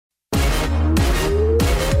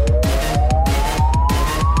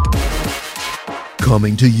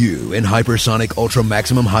Coming to you in hypersonic ultra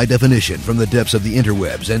maximum high definition from the depths of the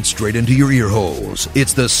interwebs and straight into your ear holes.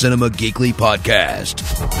 It's the Cinema Geekly Podcast.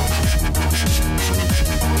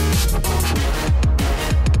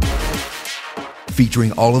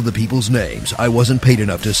 Featuring all of the people's names I wasn't paid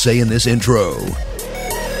enough to say in this intro.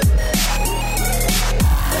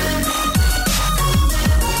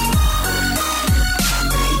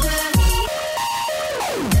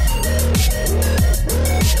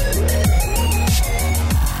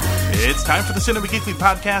 It's time for the Cinema Geekly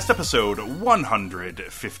Podcast, episode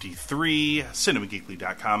 153.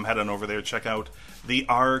 CinemaGeekly.com. Head on over there, check out the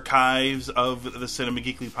archives of the Cinema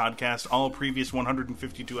Geekly Podcast. All previous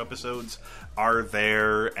 152 episodes are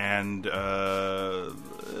there, and one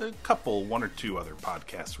or two other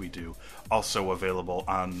podcasts we do also available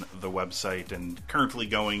on the website. And currently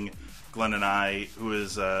going, Glenn and I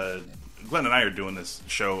are doing this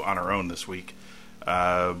show on our own this week. We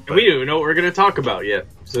don't even know what we're going to talk about yet,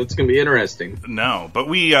 so it's going to be interesting. No, but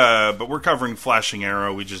we're covering Flashing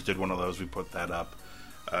Arrow. We just did one of those. We put that up.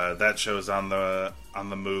 That show's on the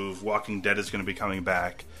move. Walking Dead is going to be coming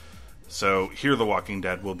back. So Hear the Walking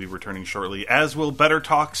Dead will be returning shortly, as will Better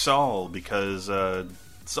Talk Saul, because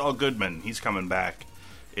Saul Goodman, he's coming back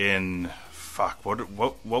in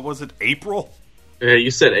what was it? April? Yeah,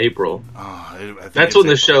 you said April. I think that's when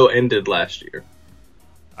the April. show ended last year.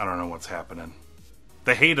 I don't know what's happening.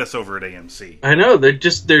 They hate us over at AMC. I know, they're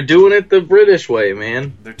doing it the British way,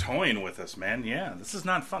 man. They're toying with us, man. Yeah, this is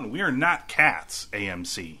not fun. We are not cats,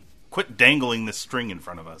 AMC. Quit dangling this string in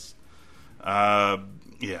front of us.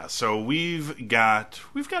 Yeah, so we've got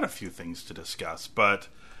a few things to discuss, but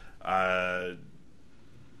I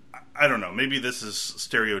don't know. Maybe this is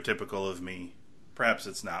stereotypical of me. Perhaps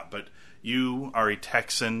it's not, but you are a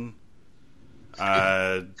Texan.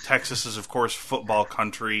 Texas is, of course, football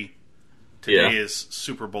country. Today is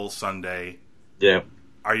Super Bowl Sunday. Yeah.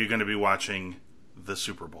 Are you going to be watching the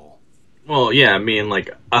Super Bowl? Well, yeah, me and like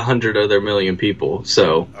 100 other million people,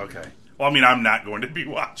 so... Okay. Well, I mean, I'm not going to be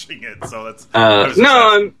watching it, so that's... it's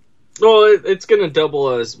going to double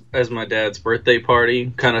as my dad's birthday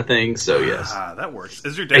party kind of thing, so yes. That works.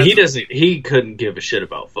 Is your dad... And he couldn't give a shit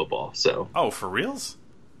about football, so... Oh, for reals?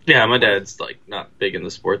 Yeah, my dad's like not big in the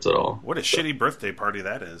sports at all. What a shitty birthday party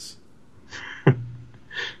that is.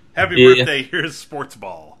 Happy birthday, here's Sports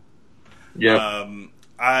Ball. Yeah.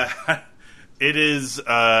 It is,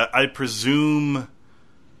 I presume,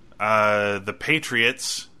 the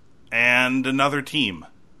Patriots and another team.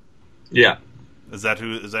 Yeah. Is that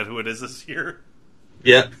who it is this year?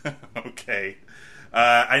 Yeah. Okay.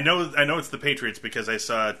 I know it's the Patriots because I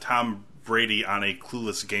saw Tom Brady on a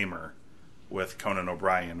Clueless Gamer with Conan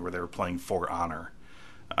O'Brien where they were playing For Honor.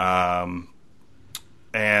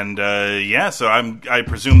 So I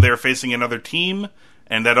presume they're facing another team,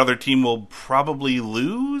 and that other team will probably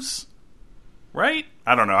lose, right?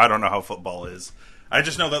 I don't know. I don't know how football is. I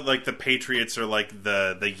just know that like the Patriots are like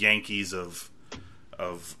the Yankees of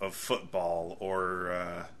football,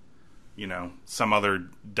 or some other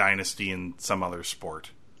dynasty in some other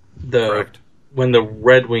sport. Correct? When the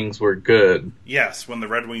Red Wings were good. Yes, when the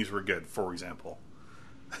Red Wings were good, for example.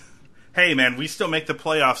 Hey, man, we still make the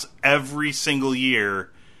playoffs every single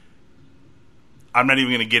year. I'm not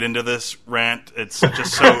even going to get into this rant. It's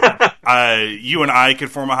just so... you and I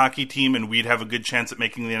could form a hockey team, and we'd have a good chance at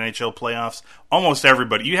making the NHL playoffs. Almost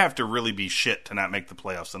everybody. You have to really be shit to not make the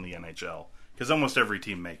playoffs in the NHL, because almost every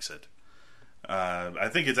team makes it. I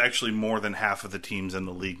think it's actually more than half of the teams in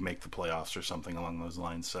the league make the playoffs or something along those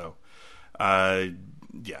lines. So,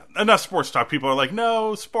 enough sports talk. People are like,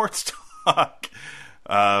 no, sports talk.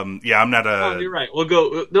 I'm not a... Oh, you're right. We'll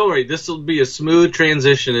go... Don't worry, this will be a smooth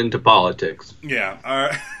transition into politics. Yeah, all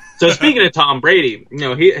right. So speaking of Tom Brady,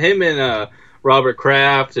 him and Robert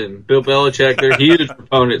Kraft and Bill Belichick, they're huge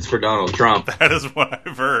proponents for Donald Trump. That is what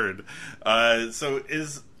I've heard. I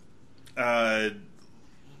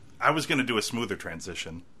was going to do a smoother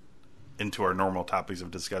transition into our normal topics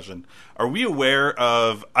of discussion. Are we aware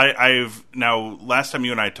of... last time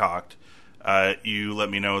you and I talked, you let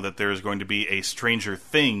me know that there is going to be a Stranger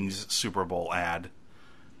Things Super Bowl ad,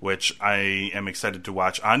 which I am excited to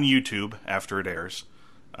watch on YouTube after it airs,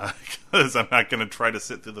 because I'm not going to try to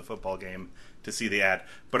sit through the football game to see the ad.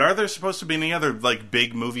 But are there supposed to be any other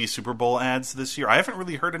big movie Super Bowl ads this year? I haven't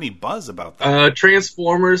really heard any buzz about that.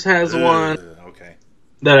 Transformers has one. Okay.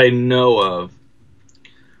 That I know of.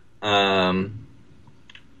 I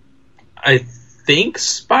think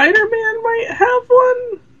Spider-Man might have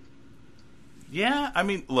one. Yeah, I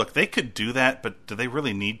mean, look, they could do that, but do they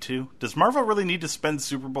really need to? Does Marvel really need to spend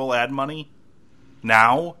Super Bowl ad money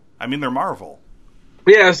now? I mean, they're Marvel.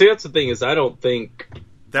 Yeah, see, that's the thing, is I don't think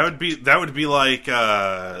That would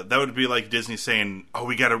be like Disney saying, "Oh,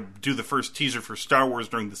 we got to do the first teaser for Star Wars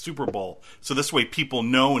during the Super Bowl, so this way people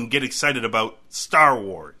know and get excited about Star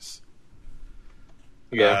Wars."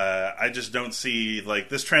 Yeah, I just don't see like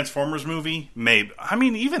this Transformers movie. Maybe I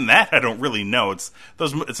mean even that I don't really know. It's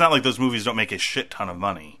not like those movies don't make a shit ton of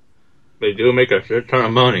money. they do make a shit ton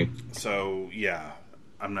of money. So yeah,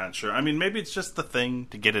 I'm not sure. I mean, maybe it's just the thing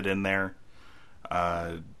to get it in there.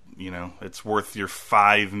 It's worth your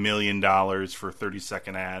 $5 million for a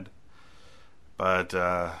 30-second ad. But,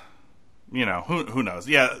 who knows?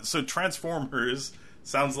 Yeah, so Transformers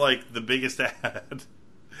sounds like the biggest ad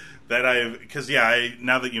that because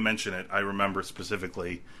now that you mention it, I remember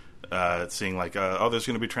specifically seeing like, there's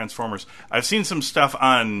going to be Transformers. I've seen some stuff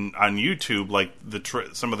on YouTube, like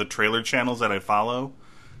some of the trailer channels that I follow,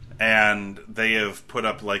 and they have put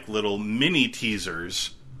up like little mini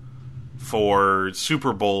teasers for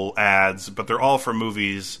Super Bowl ads, but they're all for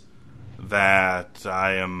movies that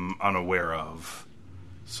I am unaware of.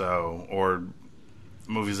 So, or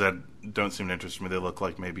movies that don't seem to interest me. They look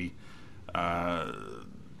like maybe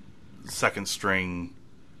second string.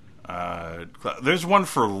 There's one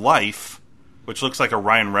for Life, which looks like a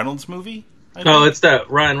Ryan Reynolds movie. Oh, it's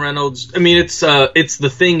that Ryan Reynolds. I mean, it's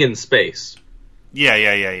The Thing in space.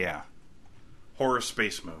 Yeah. Horror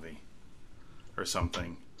space movie or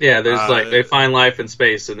something. Yeah, there's they find life in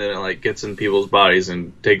space, and then it like gets in people's bodies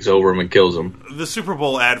and takes over them and kills them. The Super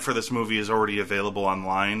Bowl ad for this movie is already available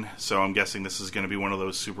online, so I'm guessing this is going to be one of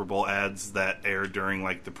those Super Bowl ads that air during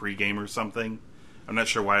like the pregame or something. I'm not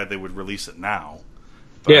sure why they would release it now.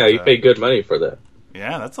 But, yeah, you pay good money for that.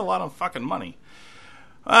 Yeah, that's a lot of fucking money.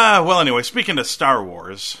 Well, anyway, speaking of Star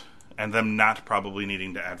Wars and them not probably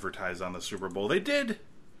needing to advertise on the Super Bowl, they did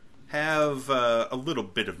have a little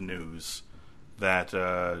bit of news that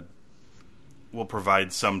will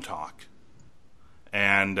provide some talk.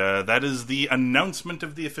 And that is the announcement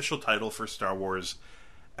of the official title for Star Wars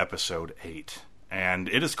Episode 8. And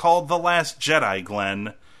it is called The Last Jedi,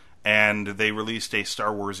 Glenn. And they released a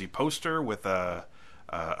Star Wars-y poster with a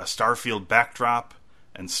Starfield backdrop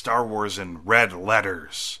and Star Wars in red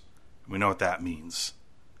letters. We know what that means.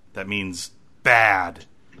 That means bad.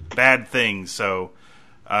 Bad things. So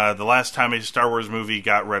the last time a Star Wars movie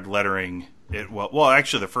got red lettering...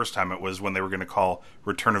 actually, the first time it was when they were going to call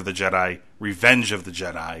Return of the Jedi Revenge of the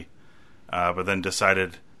Jedi, but then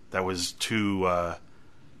decided that was too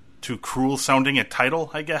cruel sounding a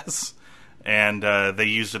title, I guess. And they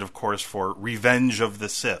used it, of course, for Revenge of the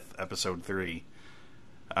Sith, Episode 3.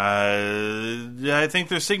 I think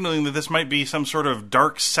they're signaling that this might be some sort of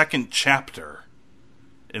dark second chapter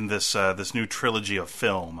in this new trilogy of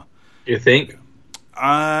film. You think?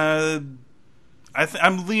 I'm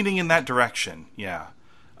leaning in that direction. Yeah.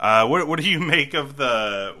 What do you make of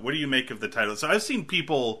the title? So I've seen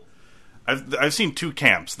people. I've seen two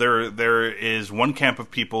camps. There is one camp of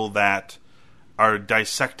people that are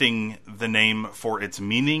dissecting the name for its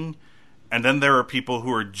meaning, and then there are people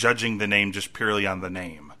who are judging the name just purely on the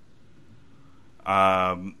name.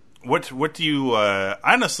 What do you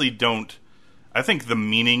honestly don't? I think the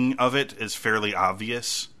meaning of it is fairly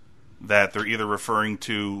obvious. That they're either referring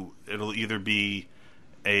to, it'll either be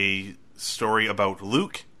a story about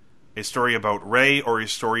Luke, a story about Rey, or a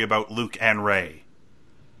story about Luke and Rey.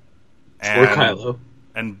 Or Kylo.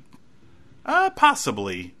 And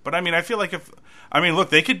possibly. But I mean, I feel like look,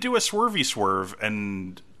 they could do a swervy swerve,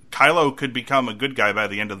 and Kylo could become a good guy by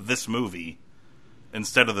the end of this movie,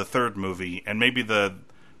 instead of the third movie, and maybe the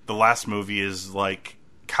last movie is like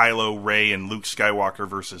Kylo, Rey, and Luke Skywalker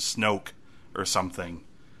versus Snoke, or something.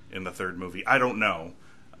 In the third movie, I don't know,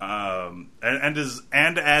 and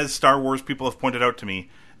as Star Wars people have pointed out to me,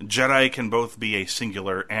 Jedi can both be a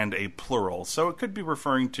singular and a plural, so it could be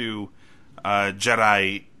referring to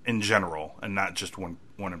Jedi in general and not just one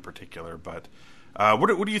in particular. But what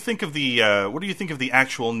do you think of the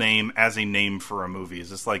actual name as a name for a movie? Is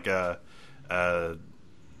this like an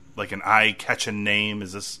eye-catching name?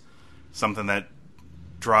 Is this something that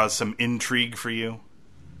draws some intrigue for you?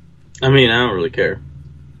 I mean, I don't really care.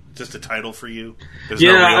 Just a title for you? There's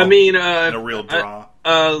no real draw.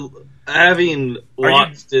 Having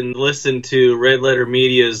watched and listened to Red Letter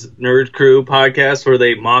Media's Nerd Crew podcast where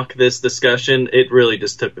they mock this discussion, it really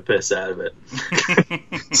just took the piss out of it.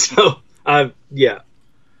 So, yeah.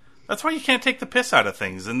 That's why you can't take the piss out of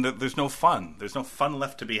things, and there's no fun. There's no fun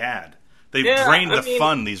left to be had. They've drained the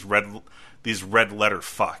fun, these red letter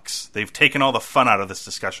fucks. They've taken all the fun out of this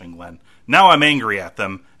discussion, Glenn. Now I'm angry at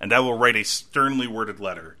them, and I will write a sternly worded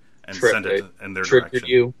letter and send it in their direction.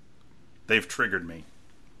 You. They've triggered me.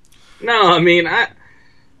 No, I mean,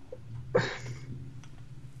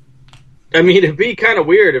 I mean, it'd be kind of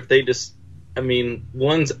weird if they just... I mean,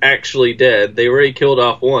 one's actually dead. They already killed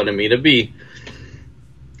off one. I mean, it'd be...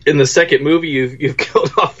 In the second movie, you've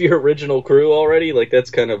killed off your original crew already? Like, that's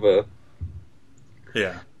kind of a...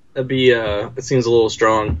 Yeah. That'd be, it seems a little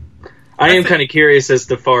strong. I am kind of curious as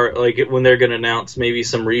to when they're going to announce maybe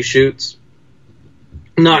some reshoots.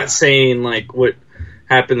 Not saying, like, what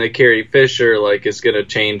happened to Carrie Fisher, like, is going to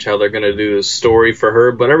change how they're going to do the story for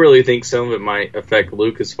her, but I really think some of it might affect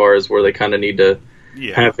Luke as far as where they kind of need to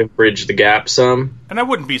have him bridge the gap some. And I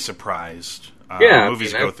wouldn't be surprised.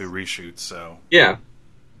 Movies go through reshoots, so... Yeah.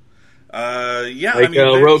 Like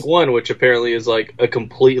Rogue One, which apparently is, like, a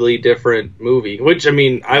completely different movie. Which, I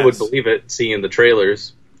mean, I would believe it, seeing the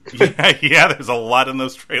trailers. yeah, there's a lot in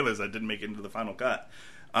those trailers that didn't make it into the final cut.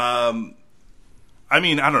 I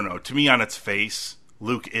mean, I don't know. To me, on its face,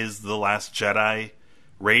 Luke is the last Jedi.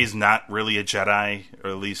 Rey's not really a Jedi, or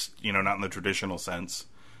at least, not in the traditional sense.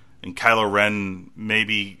 And Kylo Ren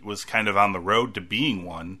maybe was kind of on the road to being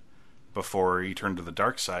one before he turned to the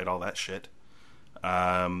dark side, all that shit.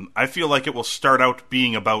 I feel like it will start out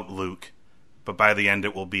being about Luke, but by the end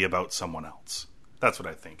it will be about someone else. That's what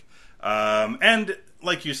I think. And,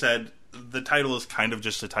 like you said, the title is kind of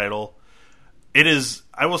just a title. It is,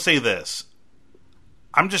 I will say this,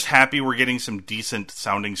 I'm just happy we're getting some decent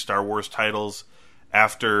sounding Star Wars titles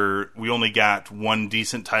after we only got one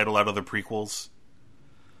decent title out of the prequels.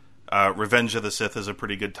 Revenge of the Sith is a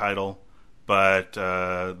pretty good title, but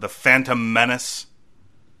The Phantom Menace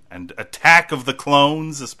and Attack of the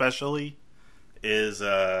Clones especially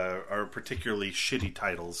are particularly shitty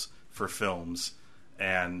titles for films.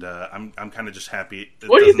 And I'm kind of just happy.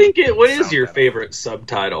 What do you think? What is your favorite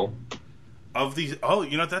subtitle of these? Oh,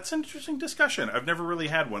 that's an interesting discussion. I've never really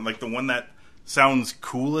had one. Like the one that sounds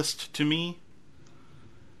coolest to me.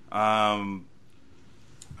 Like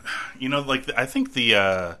I think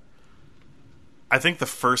the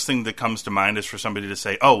first thing that comes to mind is for somebody to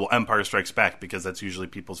say, "Oh, well, Empire Strikes Back," because that's usually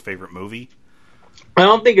people's favorite movie. I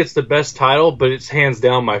don't think it's the best title, but it's hands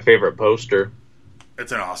down my favorite poster.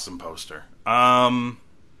 It's an awesome poster. Boy,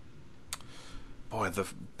 the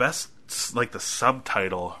best, like the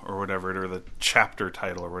subtitle or whatever, or the chapter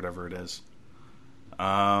title or whatever it is.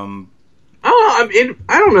 I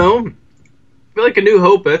don't know. I feel like A New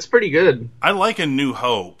Hope. That's pretty good. I like A New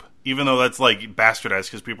Hope, even though that's like bastardized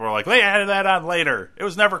because people are like, they added that on later. It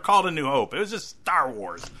was never called A New Hope. It was just Star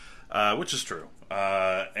Wars, which is true.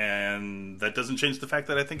 And that doesn't change the fact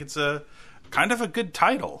that I think it's a kind of a good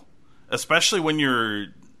title, especially when you're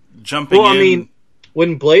jumping in. I mean,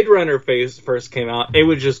 when Blade Runner first came out, it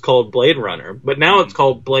was just called Blade Runner, but now it's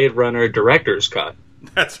called Blade Runner Director's Cut.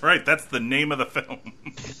 That's right. That's the name of the film.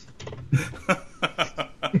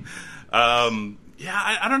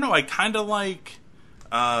 I don't know. I kind of like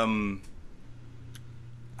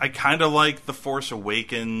The Force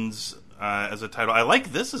Awakens as a title. I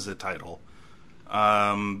like this as a title.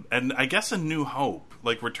 And I guess A New Hope,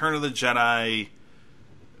 like Return of the Jedi,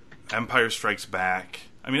 Empire Strikes Back.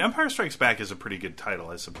 I mean, Empire Strikes Back is a pretty good title,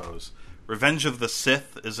 I suppose. Revenge of the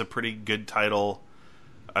Sith is a pretty good title.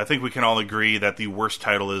 I think we can all agree that the worst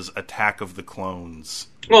title is Attack of the Clones.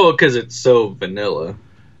 Well, because it's so vanilla.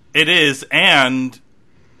 It is, and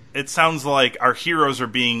it sounds like our heroes are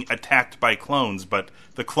being attacked by clones, but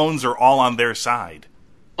the clones are all on their side.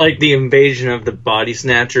 Like the invasion of the Body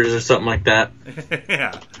Snatchers or something like that.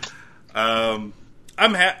 Yeah.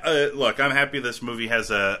 I'm happy this movie has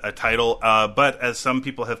a title, but as some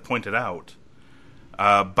people have pointed out,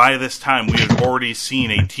 by this time we had already seen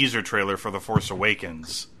a teaser trailer for The Force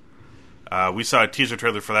Awakens. We saw a teaser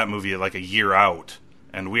trailer for that movie like a year out,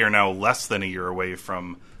 and we are now less than a year away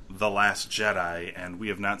from The Last Jedi, and we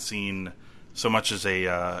have not seen so much as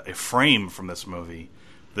a frame from this movie.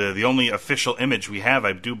 The only official image we have,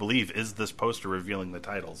 I do believe, is this poster revealing the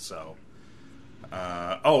title, so...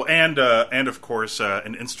 and of course,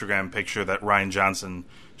 an Instagram picture that Rian Johnson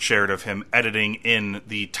shared of him editing in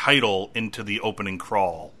the title into the opening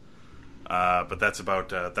crawl. But that's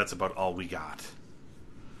about all we got.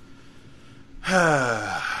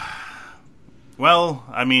 Well,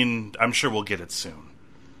 I mean, I'm sure we'll get it soon.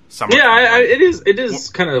 It is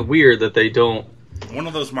kind of weird that they don't. One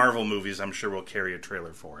of those Marvel movies, I'm sure will carry a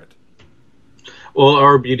trailer for it. Well,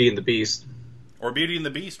 or Beauty and the Beast. Or Beauty and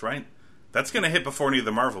the Beast, right? That's going to hit before any of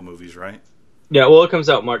the Marvel movies, right? Yeah, well, it comes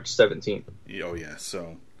out March 17th. Oh, yeah,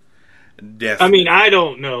 so... Definitely. I mean, I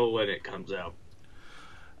don't know when it comes out.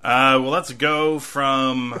 Well, let's go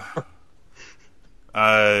from... we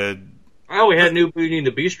had a new Beauty and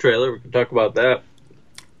the Beast trailer. We can talk about that.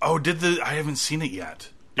 Oh, I haven't seen it yet.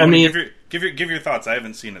 Give your thoughts. I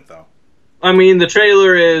haven't seen it, though. I mean, the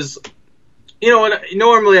trailer is you know what?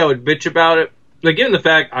 Normally I would bitch about it. Like, given the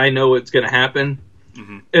fact I know what's going to happen,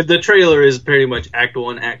 if the trailer is pretty much Act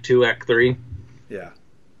 1, Act 2, Act 3. Yeah.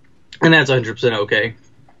 And that's 100% okay.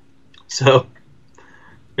 So,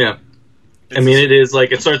 yeah. It is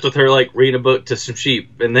like, it starts with her, like, reading a book to some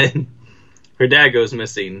sheep, and then her dad goes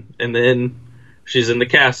missing, and then she's in the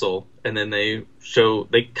castle, and then they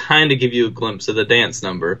kind of give you a glimpse of the dance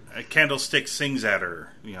number. A Candlestick sings at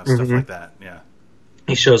her, stuff like that, yeah.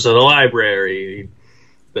 He shows her the library,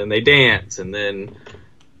 then they dance, and then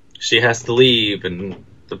she has to leave, and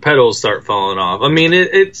the petals start falling off.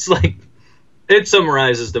 It's like, it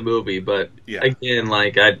summarizes the movie, but again,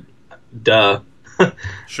 like, duh.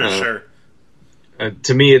 Sure.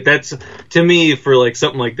 To me, for like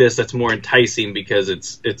something like this, that's more enticing because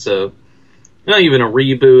it's not even a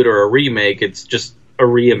reboot or a remake. It's just a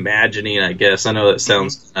reimagining, I guess. I know that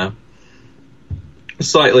sounds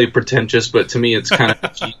slightly pretentious, but to me, it's kind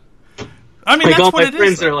of cheap. Like, that's all my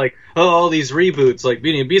friends are like, oh, all these reboots, like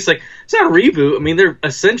Beauty and the Beast. Like, it's not a reboot. They're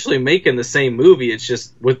essentially making the same movie. It's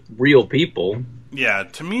just with real people. Yeah,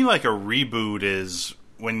 to me, like, a reboot is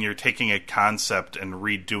when you're taking a concept and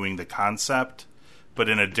redoing the concept, but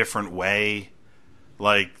in a different way.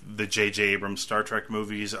 Like the J.J. Abrams Star Trek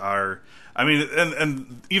movies are.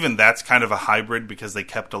 And even that's kind of a hybrid because they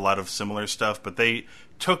kept a lot of similar stuff, but they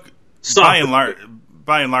took by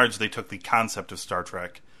and large they took the concept of Star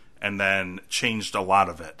Trek and then changed a lot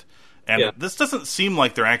of it. And this doesn't seem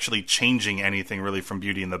like they're actually changing anything really from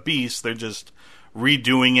Beauty and the Beast. They're just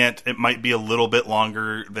redoing it. It might be a little bit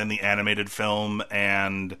longer than the animated film,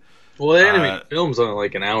 and well, the animated film's only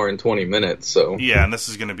like an hour and 20 minutes, so yeah, and this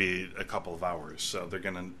is going to be a couple of hours, so they're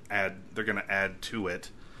going to add to it,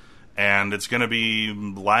 and it's going to be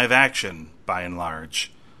live action by and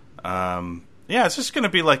large. It's just going to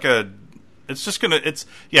be like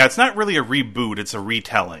it's not really a reboot, it's a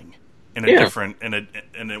retelling in a different, and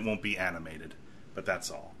it won't be animated, but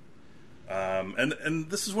that's all. And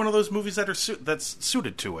this is one of those movies that's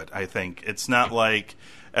suited to it, I think. It's not like,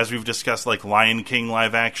 as we've discussed, like Lion King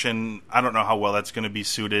live action. I don't know how well that's going to be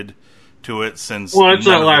suited to it since... Well, it's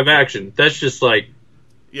not live action. That's just like...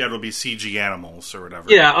 Yeah, it'll be CG animals or whatever.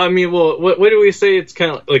 Yeah, what do we say? It's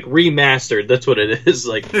kind of like remastered. That's what it is.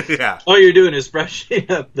 Like, all you're doing is freshening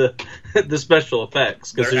up the special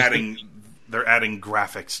effects. They're adding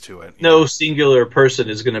graphics to it. No singular person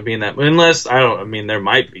is going to be in that. Unless, there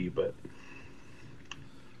might be, but...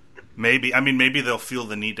 Maybe they'll feel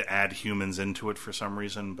the need to add humans into it for some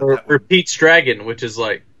reason. But or Pete's Dragon, which is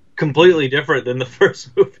like completely different than the first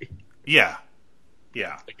movie. Yeah.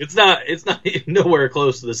 Like, it's not nowhere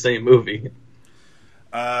close to the same movie.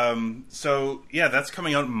 So yeah, that's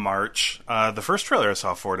coming out in March. The first trailer I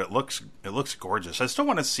saw for it looks gorgeous. I still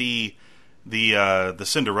want to see the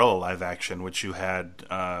Cinderella live action, which you had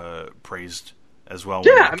praised as well.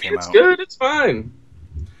 Yeah, it's good. It's fine.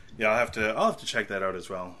 Yeah, I'll have to check that out as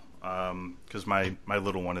well. Because my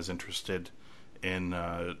little one is interested in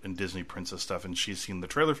Disney princess stuff, and she's seen the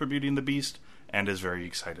trailer for Beauty and the Beast and is very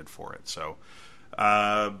excited for it. So,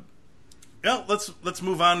 let's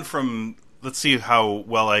move on from. Let's see how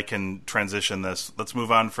well I can transition this. Let's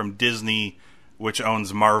move on from Disney, which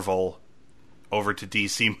owns Marvel, over to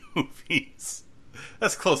DC movies.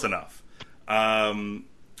 That's close enough. I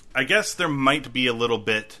guess there might be a little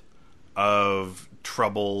bit of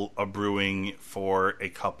trouble brewing for a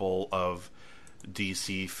couple of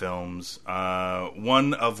DC films.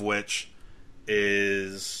 One of which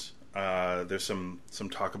is there's some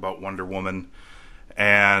talk about Wonder Woman,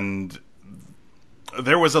 and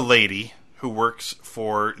there was a lady who works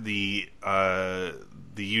for the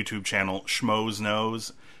YouTube channel Schmoes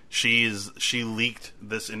Knows. She leaked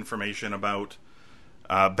this information about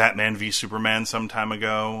Batman v Superman some time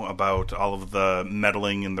ago, about all of the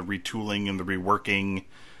meddling and the retooling and the reworking,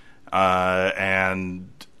 and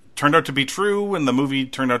turned out to be true, and the movie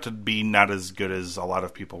turned out to be not as good as a lot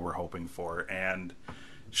of people were hoping for. And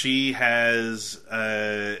she has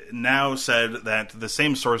now said that the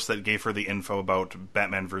same source that gave her the info about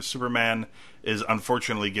Batman vs. Superman is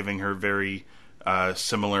unfortunately giving her very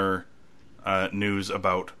similar news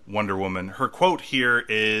about Wonder Woman. Her quote here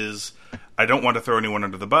is, "I don't want to throw anyone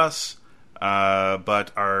under the bus,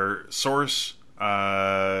 but our source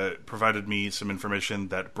provided me some information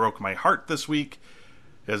that broke my heart this week,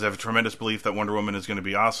 because I have a tremendous belief that Wonder Woman is going to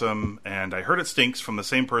be awesome, and I heard it stinks from the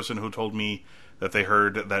same person who told me that they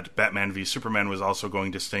heard that Batman v Superman was also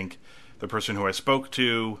going to stink. The person who I spoke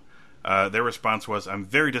to, their response was, I'm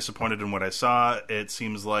very disappointed in what I saw. It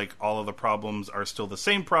seems like all of the problems are still the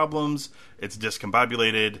same problems. It's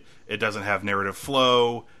discombobulated. It doesn't have narrative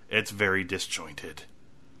flow. It's very disjointed."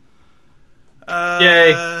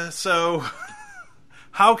 Yay. So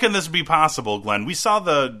how can this be possible, Glenn? We've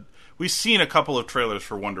seen a couple of trailers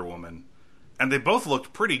for Wonder Woman, and they both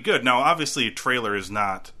looked pretty good. Now, obviously, a trailer is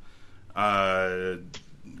not going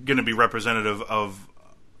to be representative of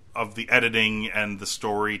the editing and the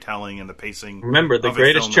storytelling and the pacing. Remember, the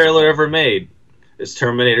greatest trailer ever made is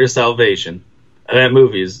Terminator Salvation. And that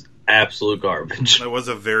movie is absolute garbage. That was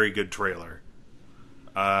a very good trailer.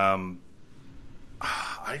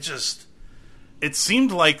 It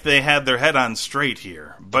seemed like they had their head on straight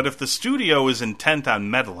here. But if the studio is intent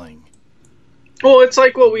on meddling, well, it's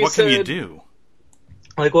like what we said. What can you do?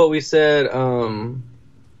 Like what we said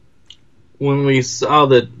when we saw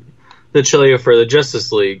the trailer for the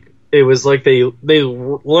Justice League. It was like they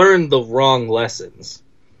learned the wrong lessons.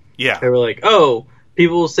 Yeah. They were like, oh,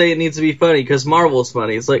 people say it needs to be funny because Marvel's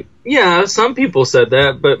funny. It's like, yeah, some people said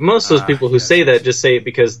that, but most of those people who say that just say it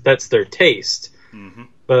because that's their taste. Mm-hmm.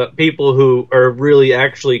 But people who are really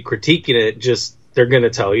actually critiquing it, they're going to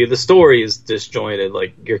tell you the story is disjointed.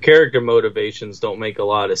 Like, your character motivations don't make a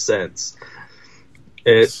lot of sense.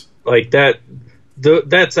 It's like that.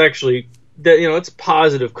 That's actually, it's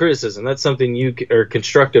positive criticism. That's something or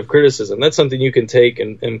constructive criticism. That's something you can take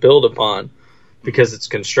and build upon. Because it's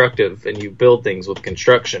constructive and you build things with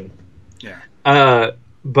construction. Yeah.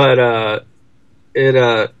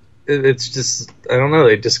 It's just, I don't know,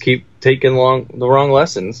 they just keep taking the wrong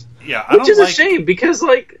lessons. Yeah, which is a shame because,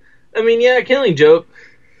 Killing Joke,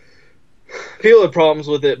 people have problems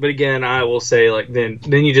with it, but again, I will say, then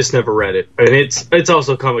you just never read it. And it's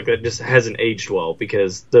also a comic that just hasn't aged well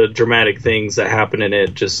because the dramatic things that happen in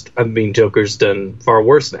it Joker's done far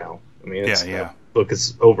worse now. Book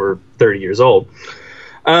is over 30 years old.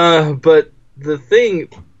 But the thing,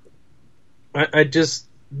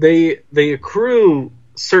 they accrue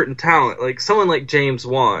certain talent, like someone like James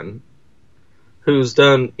Wan, who's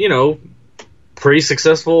done, pretty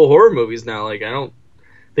successful horror movies now. Like, I don't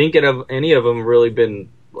think any of them really been,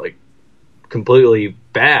 completely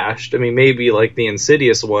bashed. I mean, maybe, the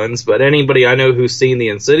Insidious ones, but anybody I know who's seen the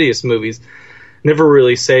Insidious movies never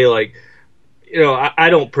really say, I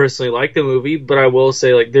don't personally like the movie, but I will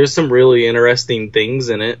say, there's some really interesting things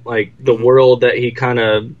in it. Like, the world that he kind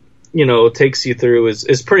of, takes you through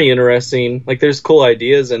is pretty interesting. There's cool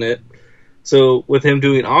ideas in it. So, with him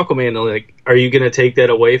doing Aquaman, are you going to take that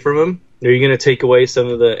away from him? Are you going to take away some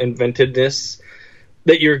of the inventiveness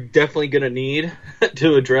that you're definitely going to need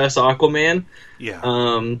to address Aquaman? Yeah.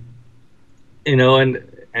 And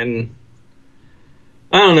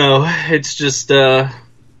I don't know. It's just, it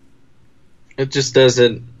just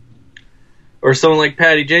doesn't. Or someone like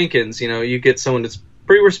Patty Jenkins, you get someone that's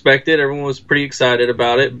pretty respected. Everyone was pretty excited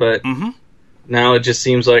about it, but now it just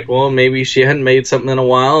seems like, well, maybe she hadn't made something in a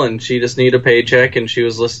while, and she just needed a paycheck, and she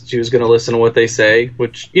was going to listen to what they say,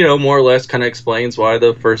 which more or less kind of explains why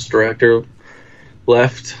the first director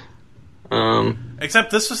left.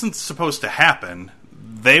 Except this wasn't supposed to happen.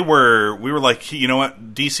 We were like, you know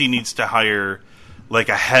what, DC needs to hire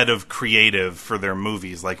a head of creative for their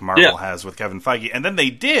movies like Marvel has with Kevin Feige. And then they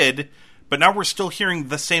did, but now we're still hearing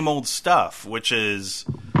the same old stuff, which is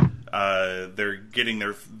they're getting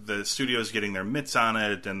the studio's getting their mitts on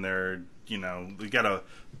it, and they're, we got to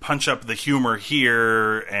punch up the humor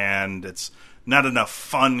here, and it's not enough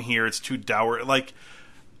fun here. It's too dour.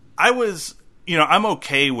 I'm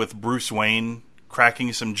okay with Bruce Wayne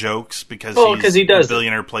cracking some jokes because he does a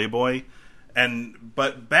billionaire playboy.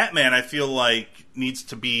 But Batman, I feel like, needs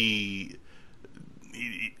to be,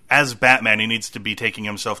 as Batman, he needs to be taking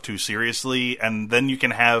himself too seriously, and then you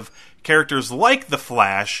can have characters like the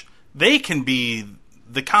Flash. They can be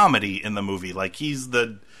the comedy in the movie, like he's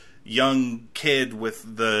the young kid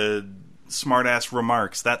with the smart-ass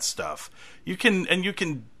remarks, that stuff. You can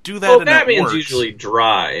do that. Well, Batman's usually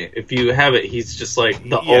dry. If you have it, he's just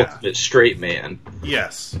the ultimate straight man.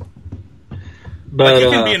 Yes. But he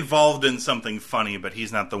can be involved in something funny, but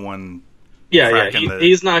he's not the one.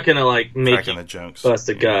 He's not gonna make you the jokes. Bust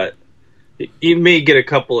a gut. He may get a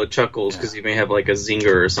couple of chuckles because he may have a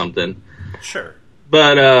zinger or something. Sure,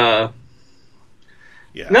 but no,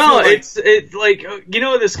 it's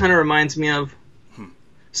what this kind of reminds me of.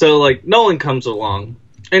 So Nolan comes along,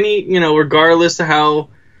 and he regardless of how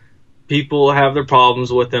people have their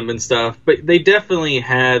problems with him and stuff, but they definitely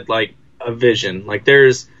had a vision.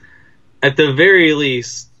 There's, at the very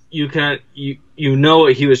least, you know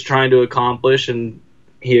what he was trying to accomplish, and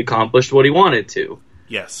he accomplished what he wanted to.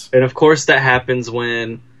 Yes. And of course that happens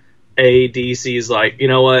when DC's you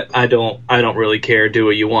know what, I don't really care, do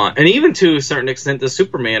what you want. And even to a certain extent, the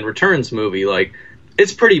Superman Returns movie,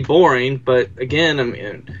 it's pretty boring, but again, I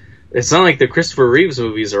mean, it's not like the Christopher Reeves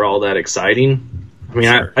movies are all that exciting. I mean,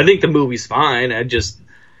 sure. I think the movie's fine.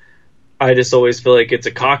 I just always feel like it's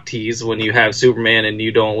a cock tease when you have Superman and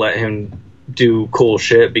you don't let him do cool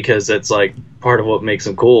shit because that's like part of what makes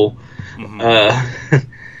him cool. Mm-hmm.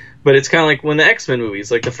 But it's kind of like when the X-Men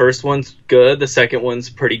movies, like the first one's good, the second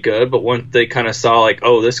one's pretty good, but once they kind of saw like,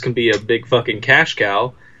 oh, this can be a big fucking cash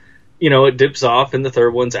cow, you know, it dips off, and the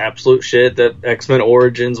third one's absolute shit. The X-Men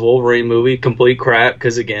Origins Wolverine movie, complete crap,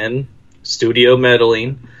 because again, studio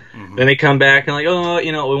meddling. Mm-hmm. Then they come back and like, oh,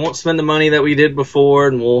 you know, we won't spend the money that we did before,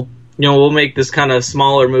 and we'll make this kind of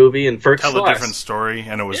smaller movie and First Class. Tell a different story,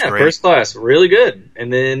 and it was great. First Class, really good.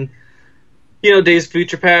 And then, you know, Days of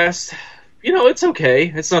Future Past, you know, it's okay.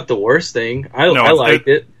 It's not the worst thing. I liked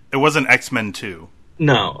it. It wasn't X-Men 2.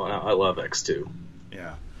 No, I love X2.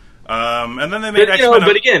 Yeah. And then they made X-Men...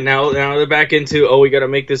 But again, now they're back into, we got to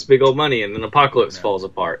make this big old money, and then Apocalypse falls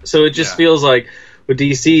apart. So it just feels like with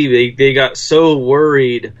DC, they got so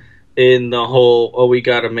worried in the whole, we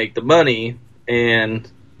got to make the money, and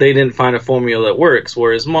they didn't find a formula that works.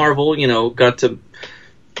 Whereas Marvel, you know, got to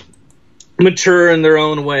mature in their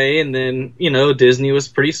own way, and then, you know, Disney was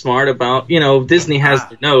pretty smart about, you know, Disney has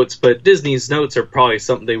their notes, but Disney's notes are probably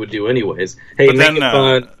something they would do anyways. Hey, make it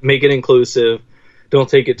fun, make it inclusive, don't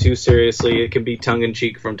take it too seriously, it can be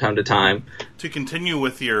tongue-in-cheek from time to time. To continue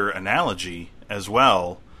with your analogy as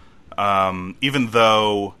well, even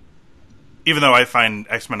though I find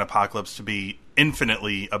X-Men Apocalypse to be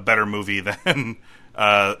infinitely a better movie than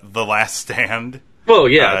The Last Stand. Well,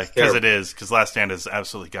 yeah, because Last Stand is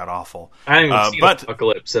absolutely god-awful. I haven't seen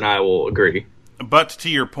Apocalypse, and I will agree. But to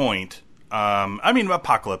your point, I mean,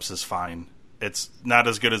 Apocalypse is fine. It's not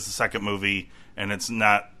as good as the second movie, and it's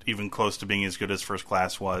not even close to being as good as First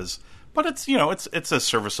Class was. But it's, you know, it's a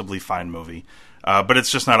serviceably fine movie. But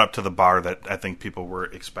it's just not up to the bar that I think people were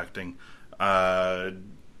expecting. But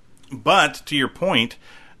to your point,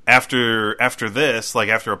 after this, like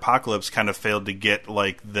after Apocalypse kind of failed to get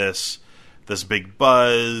like this big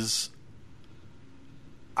buzz,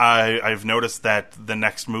 I've noticed that the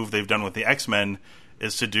next move they've done with the X-Men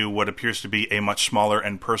is to do what appears to be a much smaller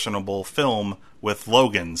and personable film with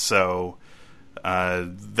Logan. So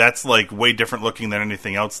that's like way different looking than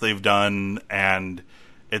anything else they've done, and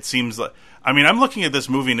it seems like, I mean, I'm looking at this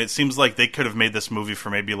movie and it seems like they could have made this movie for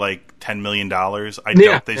maybe like $10 million.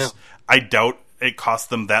 I doubt it cost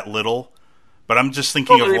them that little. But I'm just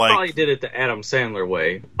thinking of they like... They probably did it the Adam Sandler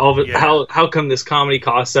way. How come this comedy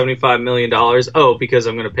cost $75 million? Oh, because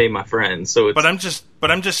I'm going to pay my friends. So it's... But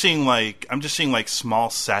I'm just seeing like small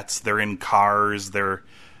sets. They're in cars. They're,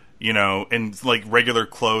 you know, in like regular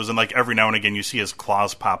clothes, and like every now and again you see his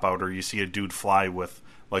claws pop out, or you see a dude fly with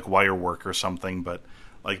like wire work or something. But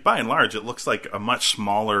like by and large, it looks like a much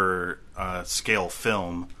smaller scale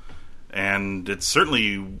film, and it's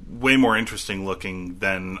certainly way more interesting looking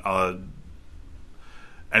than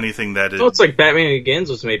anything that is... Well, it's like Batman Begins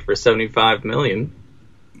was made for $75 million.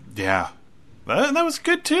 Yeah. That was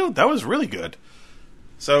good, too. That was really good.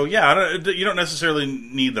 So, yeah, you don't necessarily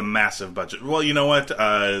need the massive budget. Well, you know what?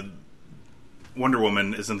 Wonder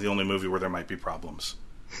Woman isn't the only movie where there might be problems.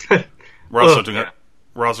 We're also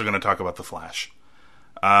going to talk about The Flash.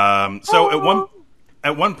 So,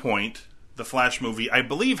 at one point, The Flash movie, I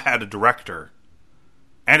believe, had a director.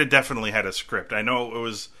 And it definitely had a script. I know it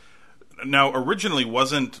was... Now, originally,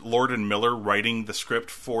 wasn't Lord and Miller writing the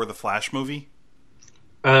script for the Flash movie?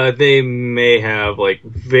 They may have, like,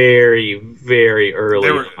 very, very early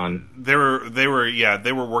on. They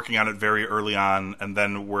were working on it very early on, and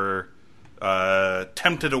then were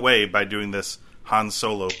tempted away by doing this Han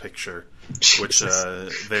Solo picture, which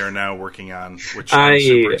they are now working on, which I'm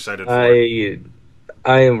super excited for.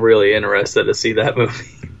 I am really interested to see that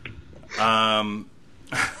movie.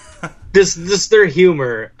 Just their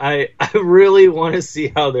humor. I really want to see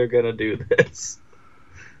how they're going to do this.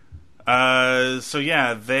 So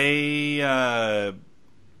yeah,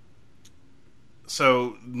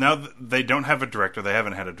 so now they don't have a director. They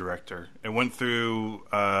haven't had a director. It went through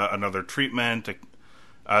another treatment.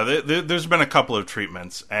 There's been a couple of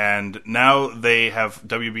treatments, and now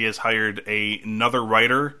WB has hired another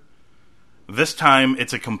writer. This time,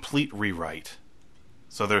 it's a complete rewrite.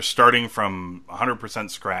 So they're starting from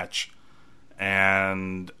 100% scratch.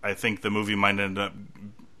 And I think the movie might end up...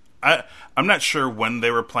 I'm not sure when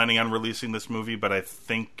they were planning on releasing this movie, but I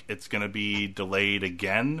think it's going to be delayed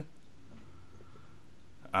again.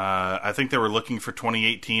 I think they were looking for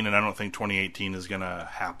 2018, and I don't think 2018 is going to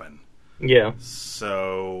happen. Yeah.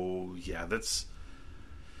 So, yeah, that's...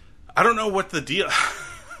 I don't know what the deal...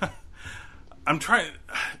 I'm trying...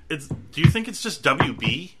 Do you think it's just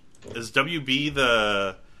WB? Is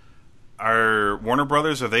WB are Warner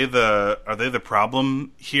Brothers, are they the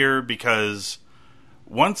problem here? Because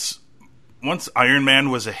once Iron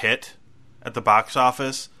Man was a hit, at the box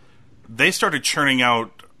office, they started churning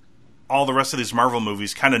out all the rest of these Marvel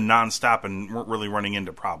movies kind of nonstop and weren't really running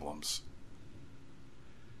into problems.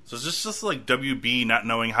 So is this just like WB not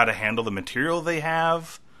knowing how to handle the material they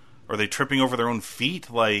have? Or are they tripping over their own feet?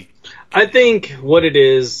 Like, I think what it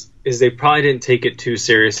is they probably didn't take it too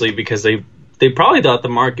seriously because they probably thought the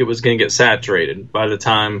market was going to get saturated by the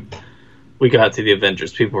time we got to the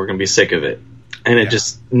Avengers. People were going to be sick of it. And it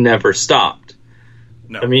just never stopped.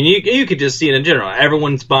 No. I mean, you could just see it in general.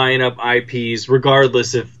 Everyone's buying up IPs,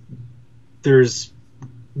 regardless if there's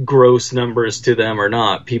gross numbers to them or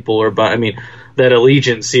not. People are buying. I mean, that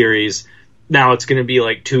Allegiant series, now it's going to be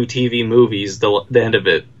like 2 TV movies, the end of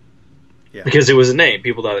it. Yeah. Because it was a name.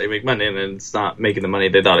 People thought it'd make money, and it's not making the money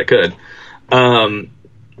they thought it could.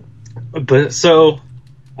 But so,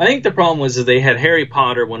 I think the problem was that they had Harry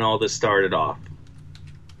Potter when all this started off.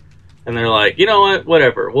 And they're like, you know what,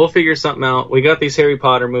 whatever, we'll figure something out. We got these Harry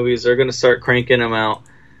Potter movies, they're going to start cranking them out.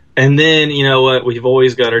 And then, you know what, we've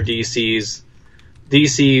always got our DC,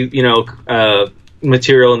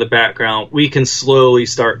 material in the background. We can slowly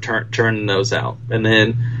start turning those out. And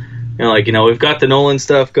then, we've got the Nolan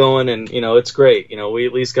stuff going, and, it's great. We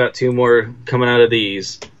at least got 2 more coming out of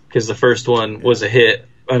these, because the first one was a hit,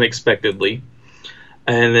 unexpectedly.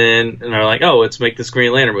 And then they're like, oh, let's make this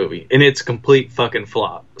Green Lantern movie. And it's a complete fucking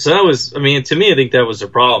flop. So that was, to me, I think that was the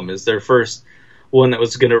problem, is their first one that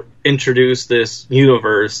was going to introduce this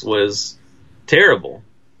universe was terrible.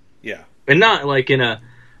 Yeah. And not like to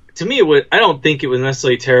me, I don't think it was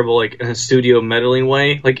necessarily terrible, like in a studio meddling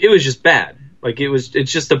way. Like, it was just bad. Like, it's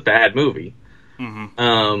just a bad movie.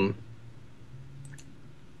 Mm-hmm.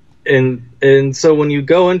 And so when you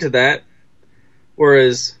go into that,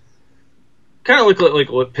 whereas kind of look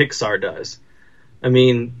like what Pixar does. I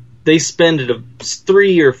mean, they spend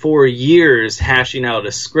 3 or 4 years hashing out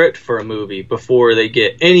a script for a movie before they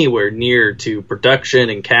get anywhere near to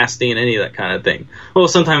production and casting and any of that kind of thing. Well,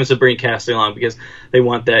 sometimes they bring casting along because they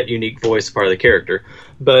want that unique voice part of the character.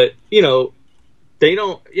 But, they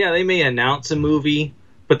don't, they may announce a movie,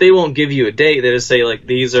 but they won't give you a date. They just say, like,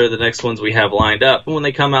 these are the next ones we have lined up. And when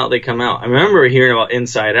they come out, they come out. I remember hearing about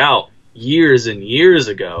Inside Out years and years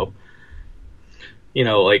ago,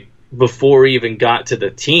 like before we even got to the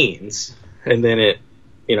teens, and then it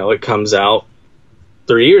comes out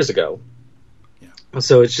 3 years ago. Yeah.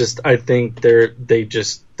 So it's just, I think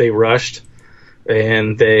they rushed,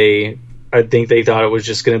 and I think they thought it was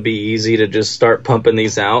just going to be easy to just start pumping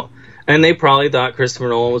these out, and they probably thought Christopher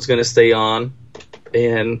Nolan was going to stay on,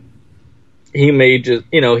 and he may just,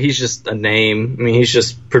 he's just a name. I mean, he's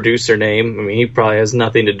just producer name. I mean, he probably has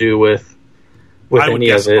nothing to do with any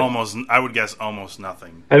of it. I would guess almost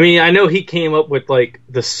nothing. I mean, I know he came up with like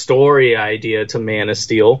the story idea to Man of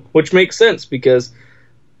Steel, which makes sense because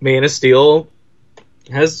Man of Steel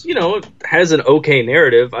has an okay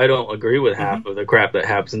narrative. I don't agree with half of the crap that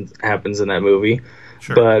happens in that movie,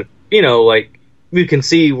 sure. But like you can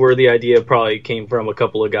see where the idea probably came from a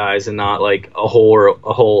couple of guys and not like a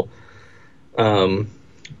whole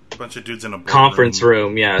bunch of dudes in a conference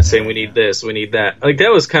room, saying we need this, we need that. Like,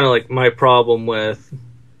 that was kind of like my problem with,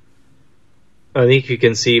 I think you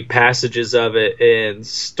can see passages of it in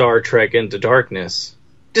Star Trek Into Darkness.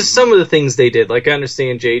 Just some of the things they did. Like, I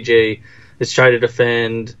understand JJ has tried to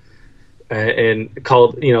defend and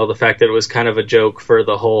called, the fact that it was kind of a joke for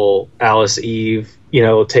the whole Alice Eve,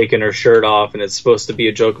 taking her shirt off, and it's supposed to be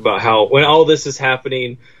a joke about how when all this is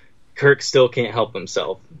happening, Kirk still can't help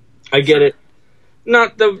himself. I get it.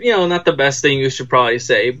 Not the best thing you should probably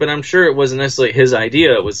say, but I'm sure it wasn't necessarily his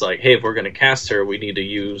idea. It was like, hey, if we're going to cast her, we need to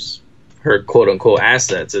use her quote-unquote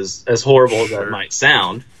assets, as horrible as that might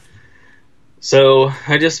sound. So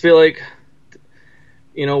I just feel like,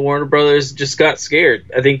 Warner Brothers just got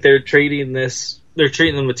scared. I think they're treating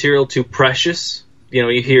the material too precious.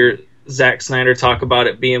 You hear Zack Snyder talk about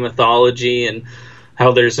it being mythology and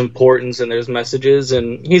how there's importance and there's messages,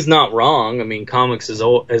 and he's not wrong. I mean, comics has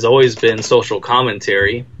always been social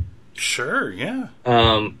commentary. Sure, yeah.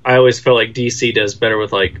 I always feel like DC does better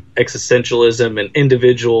with like existentialism and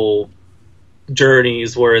individual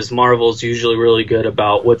journeys, whereas Marvel's usually really good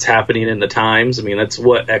about what's happening in the times. I mean, that's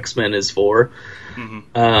what X-Men is for.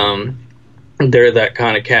 Mm-hmm. They're that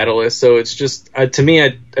kind of catalyst. So it's just, to me,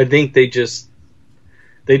 I think they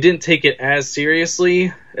didn't take it as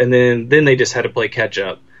seriously, and then they just had to play catch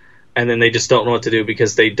up, and then they just don't know what to do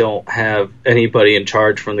because they don't have anybody in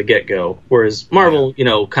charge from the get-go. Whereas Marvel,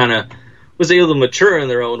 kind of was able to mature in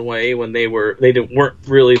their own way when they weren't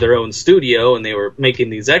really their own studio, and they were making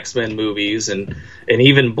these X-Men movies and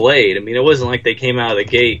even Blade. I mean, it wasn't like they came out of the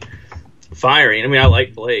gate firing. I mean, I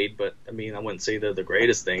like Blade, but I mean, I wouldn't say they're the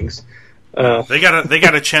greatest things. They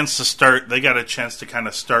got a chance to start. They got a chance to kind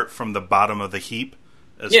of start from the bottom of the heap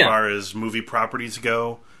as far as movie properties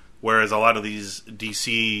go. Whereas a lot of these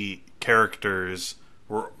DC characters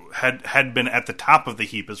had been at the top of the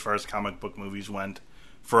heap as far as comic book movies went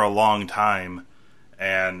for a long time.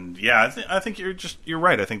 And I think you're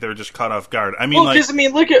right. I think they were just caught off guard. I mean,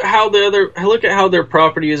 look at how their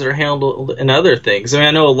properties are handled in other things. I mean,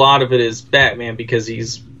 I know a lot of it is Batman because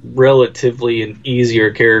he's relatively an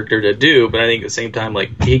easier character to do, but I think at the same time,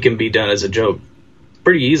 like, he can be done as a joke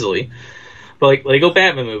pretty easily. But like Lego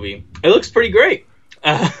Batman movie, it looks pretty great.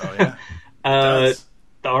 The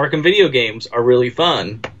Arkham video games are really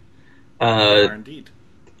fun. They are indeed.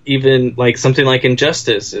 Even like something like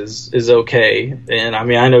Injustice is okay, and I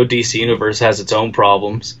mean, I know DC Universe has its own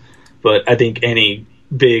problems, but I think any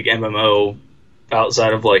big MMO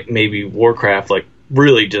outside of like maybe Warcraft, like,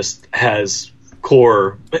 really just has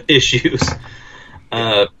core issues.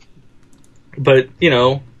 But you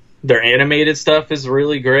know, their animated stuff is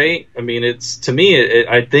really great. I mean, I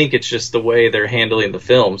think it's just the way they're handling the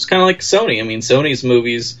films, kind of like Sony. I mean, Sony's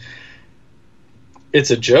movies,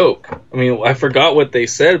 it's a joke. I mean, I forgot what they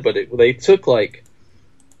said, but they took like,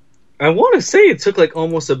 I want to say it took like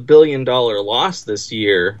almost $1 billion loss this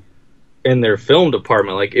year in their film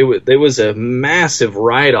department. Like, there was a massive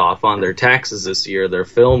write-off on their taxes this year, their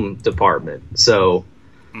film department. So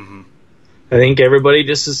I think everybody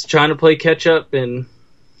just is trying to play catch up, and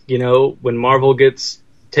you know, when Marvel gets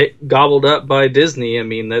gobbled up by Disney, I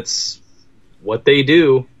mean, that's what they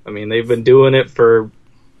do. I mean, they've been doing it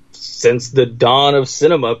since the dawn of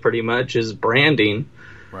cinema, pretty much, is branding.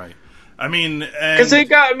 Right. I mean, because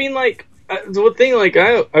the thing like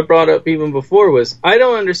I brought up even before was, I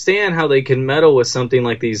don't understand how they can meddle with something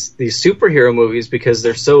like these superhero movies, because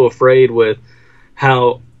they're so afraid with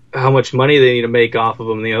how much money they need to make off of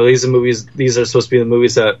them. You know, these are supposed to be the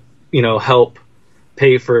movies that, you know, help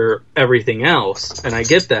pay for everything else, and I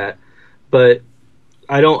get that, but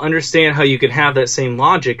I don't understand how you could have that same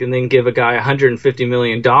logic and then give a guy $150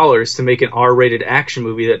 million to make an R-rated action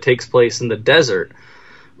movie that takes place in the desert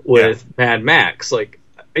with Mad Max. Like,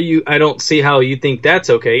 I don't see how you think that's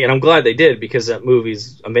okay, and I'm glad they did, because that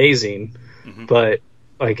movie's amazing. But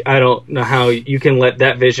like, I don't know how you can let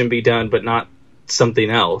that vision be done but not something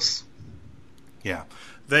else. Yeah.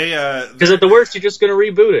 Because at the worst, you're just going to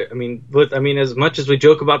reboot it. I mean, as much as we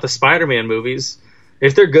joke about the Spider-Man movies,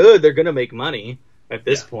 if they're good, they're going to make money. At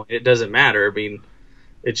this point, it doesn't matter. I mean,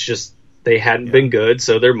 it's just they hadn't been good,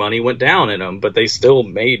 so their money went down in them, but they still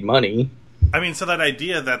made money. I mean, so that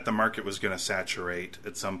idea that the market was going to saturate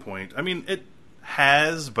at some point, I mean, it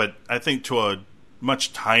has, but I think to a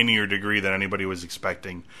much tinier degree than anybody was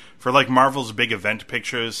expecting. For like Marvel's big event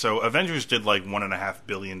pictures, so Avengers did like $1.5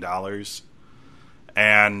 billion.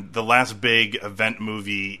 And the last big event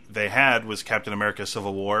movie they had was Captain America: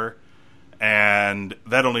 Civil War, and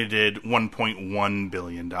that only did $1.1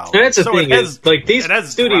 billion. And that's the thing, is like, these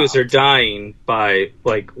studios are dying by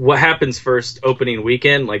like what happens first opening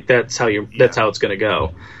weekend. Like, that's how it's going to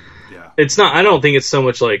go. Yeah. It's not. I don't think it's so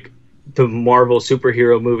much like the Marvel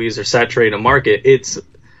superhero movies are saturating a market. It's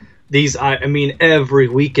these. I mean, every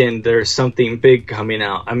weekend there's something big coming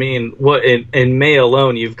out. I mean, what in May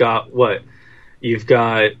alone, you've got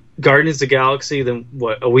Guardians of the Galaxy, then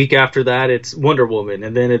a week after that it's Wonder Woman,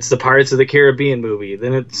 and then it's the Pirates of the Caribbean movie,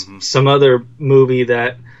 then it's some other movie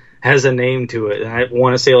that has a name to it, and I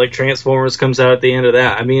want to say like Transformers comes out at the end of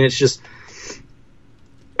that. I mean, it's just,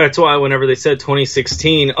 that's why whenever they said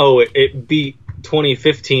 2016, it beat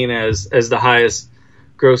 2015 as the highest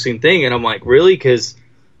grossing thing, and I'm like, really? Because,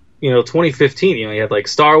 you know, 2015, you know, you had like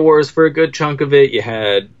Star Wars for a good chunk of it, you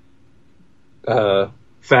had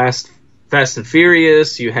Fast and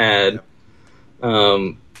Furious, you had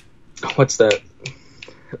what's that,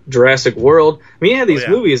 Jurassic World. I mean, you had these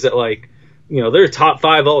movies that, like, you know, they're top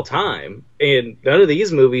 5 all time, and none of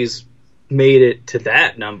these movies made it to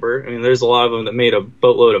that number. I mean, there's a lot of them that made a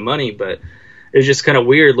boatload of money, but it's just kind of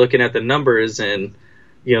weird looking at the numbers, and,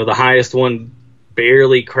 you know, the highest one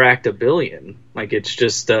barely cracked $1 billion. Like, it's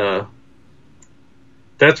just that's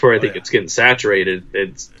where I think it's getting saturated.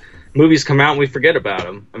 It's movies come out and we forget about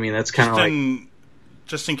them. I mean, that's kind of like...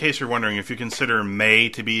 Just in case you're wondering, if you consider May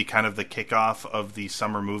to be kind of the kickoff of the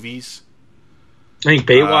summer movies... I think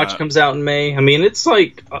Baywatch comes out in May. I mean, it's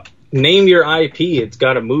like, name your IP, it's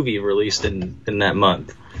got a movie released in that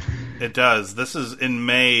month. It does. This is in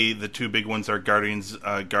May. The two big ones are Guardians,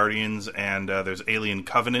 and there's Alien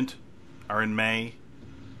Covenant are in May.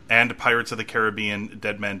 And Pirates of the Caribbean,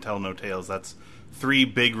 Dead Men Tell No Tales. That's 3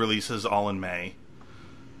 big releases all in May.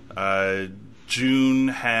 June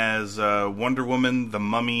has Wonder Woman, The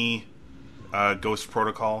Mummy, Ghost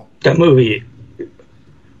Protocol. That movie,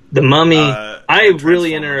 The Mummy. I'm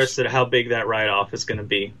really interested how big that write-off is going to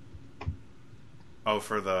be. Oh,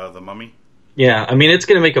 for the Mummy? Yeah, I mean, it's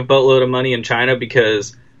going to make a boatload of money in China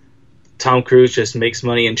because Tom Cruise just makes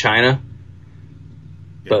money in China.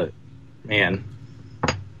 Yeah. But, man,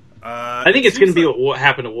 I think it's going to be what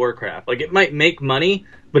happened to Warcraft. Like, it might make money,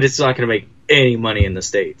 but it's not going to make any money in the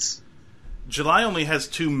States. July only has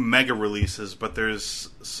 2 mega releases, but there's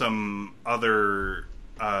some other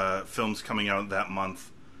films coming out that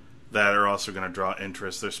month that are also going to draw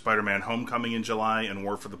interest. There's Spider-Man Homecoming in July and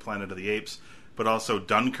War for the Planet of the Apes, but also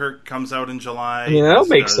Dunkirk comes out in July. Yeah, that'll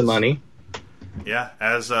make some money. Yeah,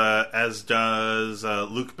 as does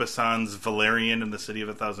Luc Besson's Valerian and the City of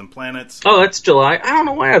a Thousand Planets. Oh, that's July. I don't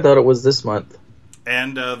know why I thought it was this month.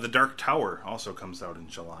 And The Dark Tower also comes out in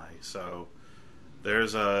July. So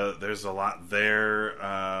there's a lot there,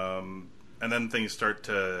 and then things start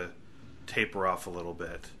to taper off a little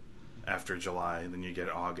bit after July. Then you get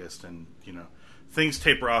August, and things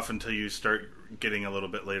taper off until you start getting a little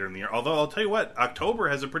bit later in the year. Although I'll tell you what, October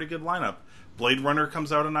has a pretty good lineup. Blade Runner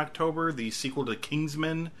comes out in October. The sequel to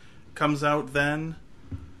Kingsman comes out then.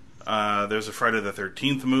 There's a Friday the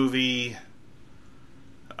 13th movie.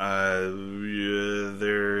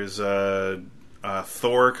 There's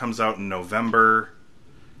Thor comes out in November.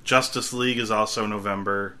 Justice League is also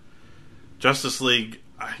November. Justice League,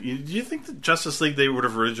 do you think that Justice League, they would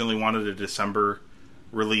have originally wanted a December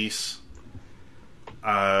release?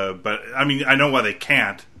 But, I mean, I know why they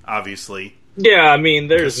can't, obviously. Yeah, I mean,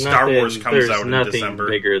 there's Star Wars comes out in December. Nothing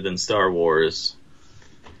bigger than Star Wars.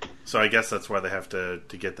 So I guess that's why they have to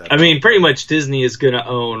get that. I mean, pretty much Disney is going to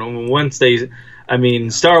own,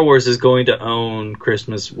 Star Wars is going to own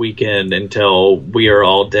Christmas weekend until we are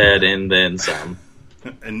all dead and then some.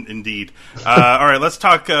 Indeed. All right, let's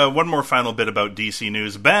talk one more final bit about DC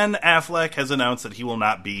news. Ben Affleck has announced that he will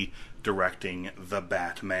not be directing The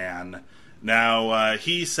Batman. Now,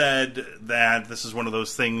 he said that this is one of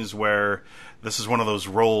those things where this is one of those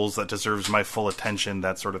roles that deserves my full attention,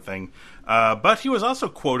 that sort of thing. But he was also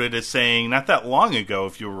quoted as saying, not that long ago,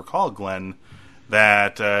 if you recall, Glenn,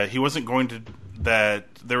 that he wasn't going to, that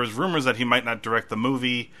there was rumors that he might not direct the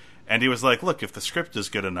movie, and he was like, look, if the script is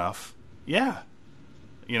good enough, yeah,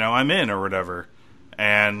 I'm in, or whatever.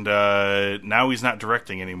 And now he's not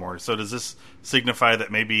directing anymore. So does this signify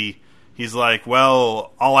that maybe he's like,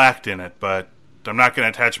 well, I'll act in it, but I'm not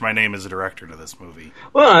going to attach my name as a director to this movie?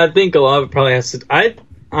 Well, I think a lot of it probably has to... I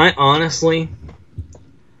honestly...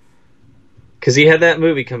 Because he had that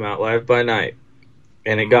movie come out, Live by Night,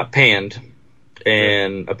 and it got panned,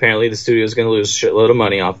 and apparently the studio is going to lose a shitload of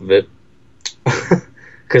money off of it.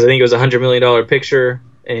 Because I think it was a $100 million picture,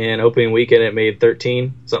 and opening weekend it made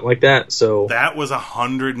 13, something like that. So that was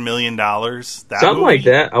 $100 million? Something movie? Like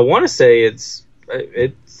that. I want to say it's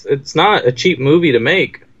not a cheap movie to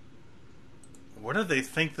make. What did they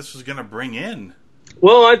think this was going to bring in?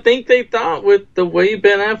 Well, I think they thought with the way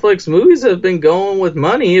Ben Affleck's movies have been going with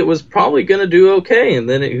money, it was probably going to do okay, and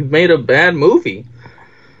then it made a bad movie.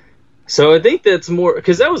 So I think that's more,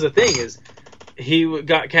 because that was the thing, is he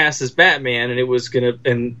got cast as Batman, and he was gonna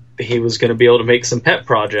be able to make some pet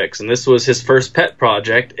projects, and this was his first pet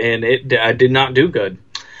project, and I did not do good.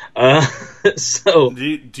 So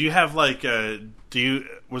do you have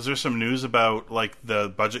was there some news about like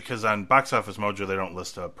the budget? Because on Box Office Mojo they don't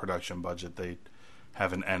list a production budget. They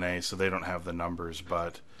have an NA, so they don't have the numbers.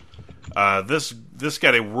 But this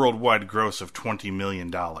got a worldwide gross of $20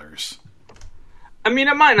 million. I mean,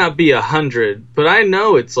 it might not be 100, but I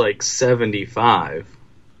know it's like 75.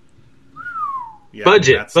 Yeah,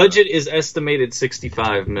 budget is estimated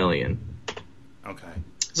 $65 million. Okay.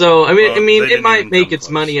 So I mean, it might make its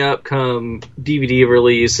money up come DVD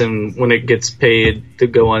release, and when it gets paid to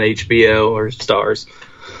go on HBO or Stars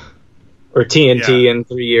or TNT in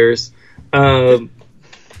 3 years.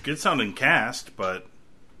 Good sounding cast, but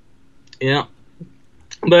yeah.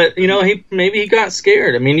 But maybe he got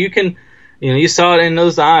scared. I mean, you saw it in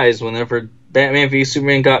those eyes whenever Batman v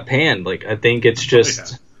Superman got panned. Like, I think it's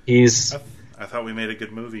just I thought we made a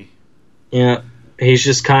good movie. Yeah, he's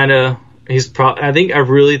just kind of. I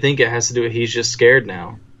really think it has to do with he's just scared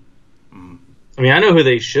now. Mm. I mean, I know who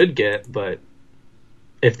they should get, but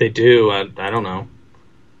if they do, I don't know.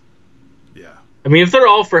 Yeah. I mean, if they're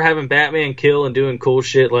all for having Batman kill and doing cool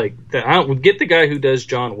shit like that, I don't get the guy who does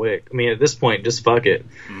John Wick. I mean, at this point, just fuck it.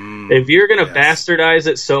 If you're gonna bastardize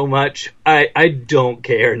it so much, I don't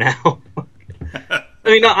care now. I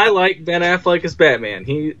mean, no, I like Ben Affleck as Batman.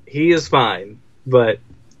 He is fine, but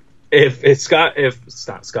if Zack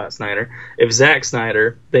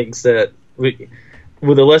Snyder thinks that with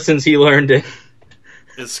the lessons he learned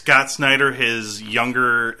Is Scott Snyder his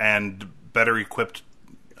younger and better equipped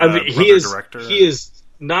director? He is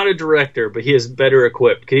not a director, but he is better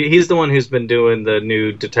equipped. He's the one who's been doing the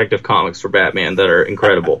new Detective Comics for Batman that are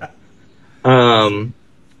incredible. No,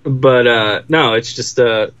 it's just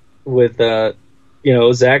with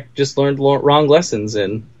Zack just learned wrong lessons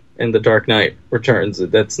in The Dark Knight Returns.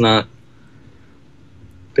 That's not.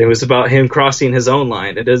 It was about him crossing his own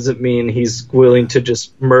line. It doesn't mean he's willing to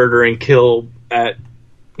just murder and kill at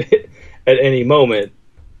any moment.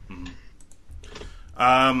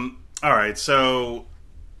 All right, so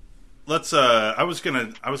let's. I was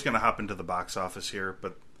gonna hop into the box office here,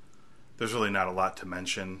 but there's really not a lot to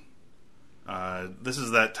mention. This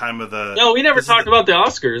is that time of the. No, we never talked about the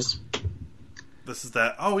Oscars. This is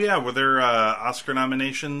that. Oh yeah, were there Oscar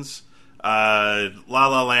nominations? La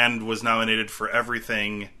La Land was nominated for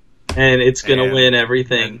everything, and it's going to win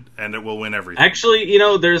everything, and it will win everything. Actually,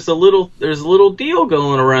 there's a little deal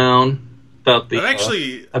going around about the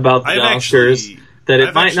Oscars that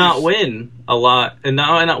it might not win a lot, and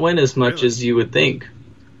might not win as much as you would think.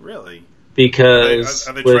 Really? Because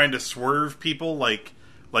are they trying to swerve people like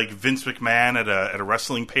Vince McMahon at a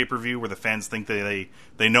wrestling pay-per-view where the fans think they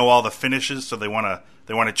know all the finishes, so they want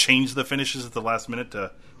to change the finishes at the last minute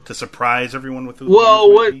to surprise everyone with who.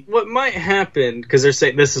 Well, what might happen, because they're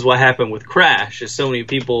saying this is what happened with Crash, is so many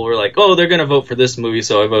people were like, oh, they're going to vote for this movie,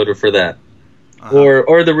 so I voted for that.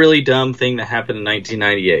 Or the really dumb thing that happened in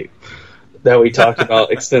 1998 that we talked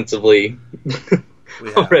about extensively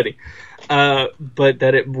already. But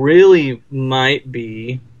that it really might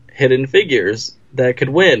be Hidden Figures that could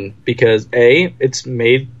win, because A, it's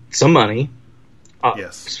made some money,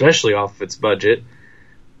 especially off of its budget.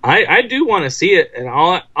 I do want to see it, and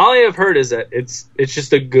all I have heard is that it's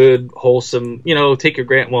just a good, wholesome, take your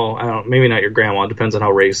maybe not your grandma, depends on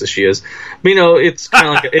how racist she is, but it's kind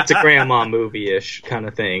of like it's a grandma movie-ish kind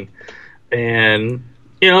of thing, and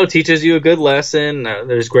it teaches you a good lesson.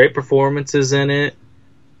 There's great performances in it,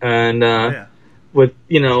 and with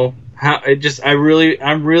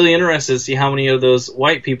I'm really interested to see how many of those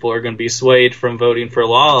white people are going to be swayed from voting for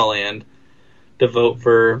La La Land to vote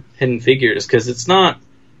for Hidden Figures, because it's not.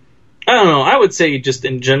 I don't know. I would say just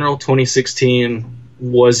in general, 2016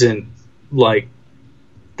 wasn't like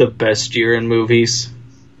the best year in movies.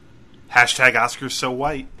 Hashtag Oscars so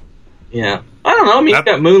white. Yeah, I don't know. I mean, you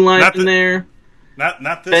got Moonlight in there.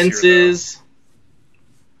 Not this Fences.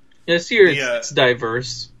 Year. This year it's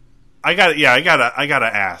diverse. I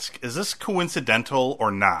gotta ask: is this coincidental or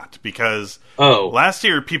not? Because last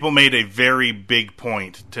year people made a very big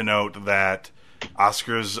point to note that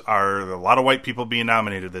Oscars are a lot of white people being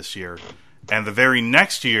nominated this year, and the very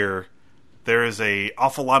next year there is a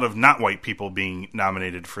awful lot of not white people being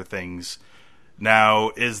nominated for things. Now,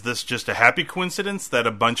 is this just a happy coincidence that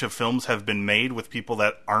a bunch of films have been made with people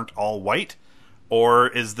that aren't all white, or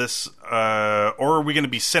is this, or are we going to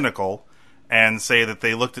be cynical and say that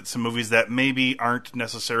they looked at some movies that maybe aren't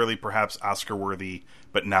necessarily perhaps Oscar worthy,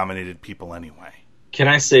 but nominated people anyway? Can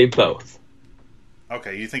I say both?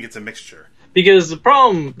 Okay, you think it's a mixture? Because the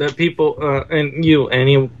problem that people,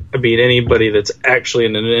 anybody that's actually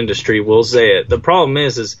in an industry will say it. The problem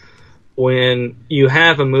is when you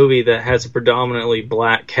have a movie that has a predominantly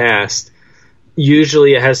black cast,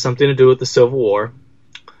 usually it has something to do with the Civil War,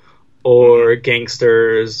 or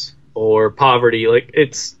gangsters, or poverty.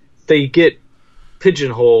 They get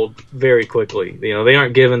pigeonholed very quickly. They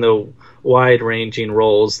aren't given the wide-ranging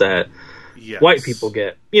roles that white people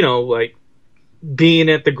get. Being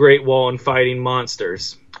at the Great Wall and fighting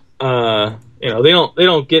monsters. They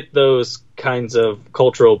don't get those kinds of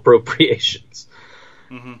cultural appropriations.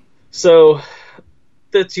 Mm-hmm. So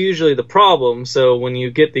that's usually the problem. So when you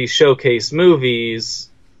get these showcase movies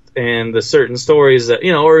and the certain stories that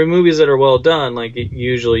or movies that are well done, it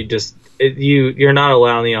usually you're not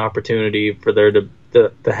allowing the opportunity for there to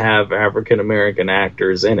have African American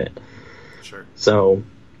actors in it. Sure. So.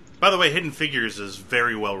 By the way, Hidden Figures is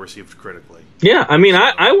very well received critically. Yeah, I mean,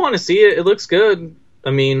 I want to see it. It looks good.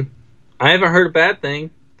 I mean, I haven't heard a bad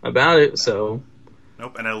thing about it, so...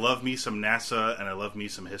 Nope, and I love me some NASA, and I love me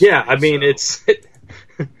some history. Yeah, I mean, it's...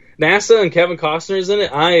 NASA and Kevin Costner's in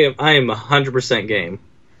it, I am 100% game.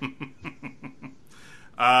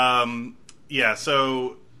 Yeah,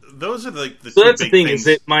 so those are the so two that's big the thing, things. Is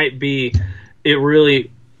it might be... It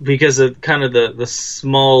really... Because of kind of the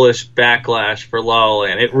smallish backlash for La La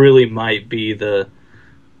Land, it really might be the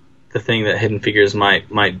thing that Hidden Figures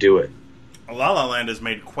might do it. La La Land has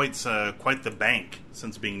made quite the bank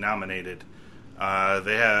since being nominated.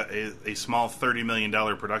 They have a small $30 million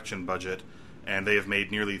production budget, and they have made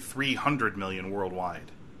nearly $300 million worldwide.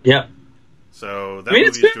 Yeah. So that movie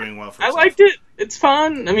is doing well for itself. I liked it. It's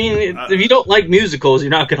fun. I mean, if you don't like musicals,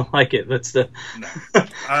 you're not going to like it. That's the... No.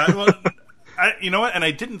 You know what? And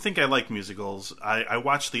I didn't think I liked musicals. I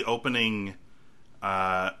watched the opening...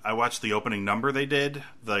 I watched the opening number they did,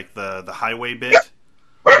 like the highway bit.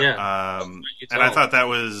 Yeah. And I thought that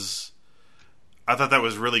was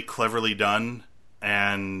really cleverly done.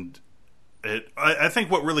 And I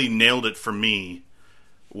think what really nailed it for me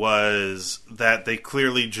was that they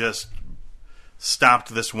clearly just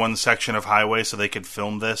stopped this one section of highway so they could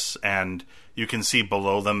film this, and you can see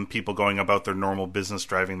below them people going about their normal business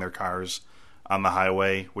driving their cars on the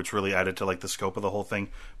highway, which really added to like the scope of the whole thing.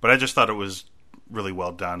 But I just thought it was really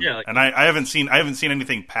well done. Yeah, and I haven't seen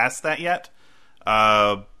anything past that yet.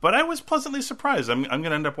 But I was pleasantly surprised. I'm going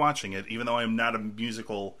to end up watching it, even though I'm not a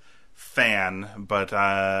musical fan. But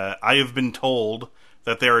I have been told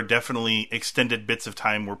that there are definitely extended bits of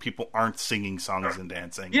time where people aren't singing songs and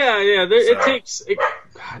dancing. Yeah. It takes...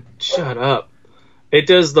 God, shut up. It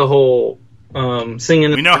does the whole singing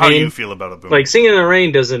in the rain. We know how you feel about it, Boom. Like, singing in the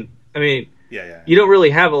rain doesn't... I mean... Yeah. You don't really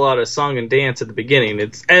have a lot of song and dance at the beginning.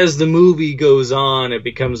 It's as the movie goes on, it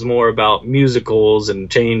becomes more about musicals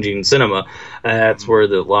and changing cinema. That's where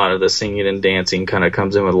a lot of the singing and dancing kind of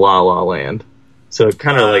comes in with La La Land. So it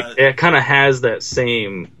kind of it kind of has that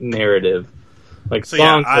same narrative. Like,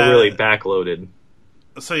 songs are really backloaded.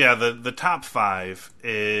 So yeah, the top 5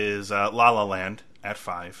 is La La Land at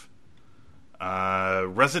 5.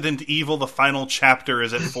 Resident Evil: The Final Chapter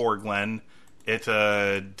is at 4. Glenn. It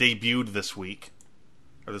debuted this week,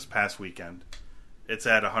 or this past weekend. It's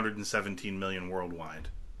at 117 million worldwide.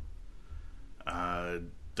 I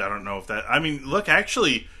don't know if that... I mean, look,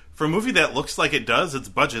 actually, for a movie that looks like it does, its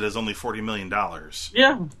budget is only $40 million.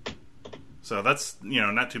 Yeah. So that's,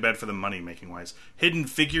 not too bad for them money-making wise. Hidden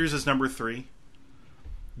Figures is number 3.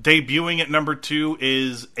 Debuting at number 2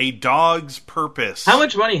 is A Dog's Purpose. How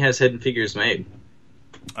much money has Hidden Figures made?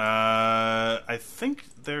 I think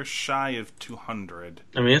they're shy of 200.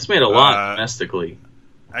 I mean, it's made a lot domestically.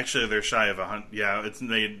 Actually, they're shy of 100. Yeah, it's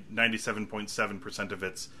made 97.7% of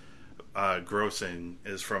its grossing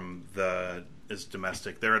is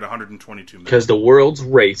domestic. They're at 122 million. Because the world's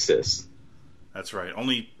racist. That's right.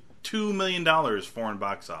 Only $2 million foreign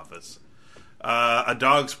box office. A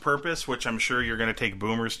Dog's Purpose, which I'm sure you're going to take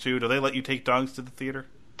boomers to. Do they let you take dogs to the theater?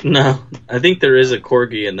 No. I think there is a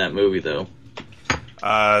corgi in that movie, though.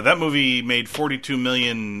 That movie made $42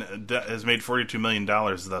 million. Has made $42 million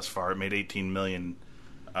thus far. It made $18 million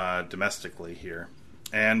domestically here,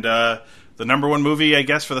 and the number one movie, I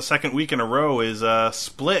guess, for the second week in a row is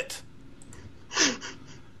Split,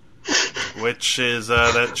 which is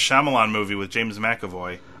that Shyamalan movie with James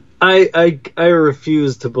McAvoy. I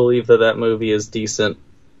refuse to believe that movie is decent.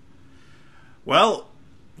 Well,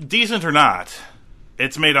 decent or not,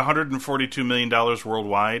 it's made $142 million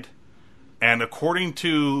worldwide. And according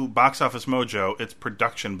to Box Office Mojo, its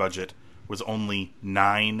production budget was only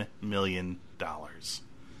 $9 million.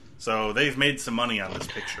 So they've made some money on this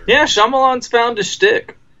picture. Yeah, Shyamalan's found a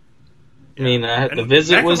shtick. Yeah. I mean, The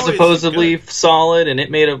Visit McAvoy was supposedly solid, and it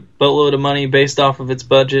made a boatload of money based off of its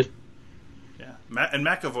budget. Yeah, and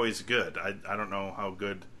McAvoy's good. I don't know how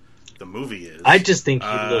good the movie is. I just think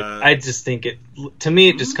to me,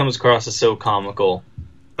 it just comes across as so comical.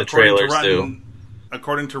 The trailers do.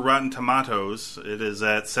 According to Rotten Tomatoes, it is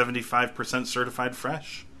at 75% certified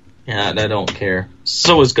fresh. Yeah, I don't care.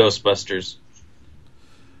 So is Ghostbusters.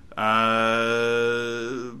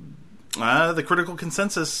 The critical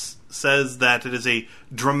consensus says that it is a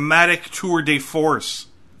dramatic tour de force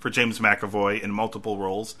for James McAvoy in multiple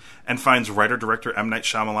roles, and finds writer-director M. Night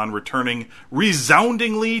Shyamalan returning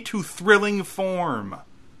resoundingly to thrilling form.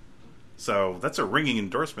 So that's a ringing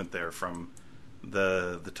endorsement there from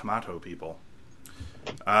the Tomato people.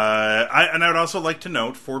 I would also like to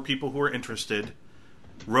note, for people who are interested,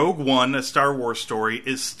 Rogue One, A Star Wars Story,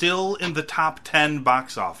 is still in the top 10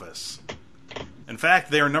 box office. In fact,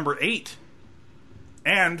 they are number 8.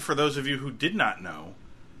 And for those of you who did not know,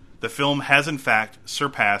 the film has in fact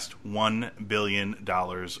surpassed $1 billion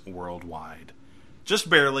worldwide. Just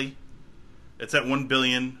barely. It's at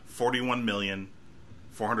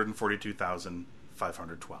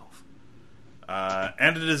 $1,041,442,512.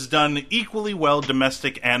 And it is done equally well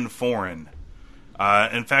domestic and foreign.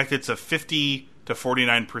 In fact, it's a 50 to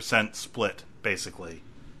 49% split, basically,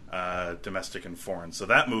 domestic and foreign. So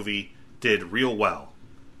that movie did real well.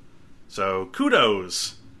 So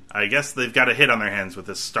kudos. I guess they've got a hit on their hands with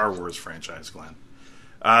this Star Wars franchise, Glenn.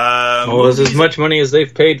 Well, it's as much money as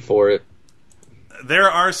they've paid for it.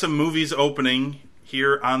 There are some movies opening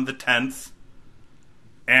here on the 10th.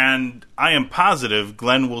 And I am positive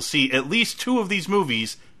Glenn will see at least 2 of these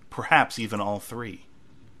movies perhaps even all three.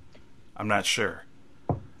 I'm not sure.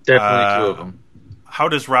 Definitely 2 of them. How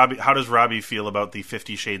does Robbie feel about the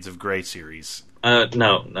 50 Shades of Grey series?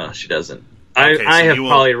 No, she doesn't. Okay, I have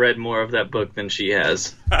probably read more of that book than she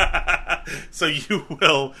has. So you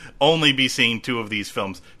will only be seeing 2 of these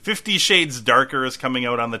films. 50 Shades Darker is coming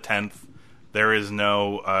out on the 10th. There is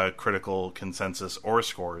no critical consensus or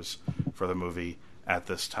scores for the movie at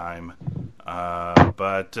this time.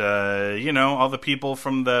 But all the people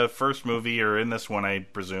from the first movie are in this one, I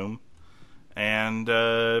presume. And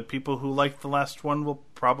people who liked the last one will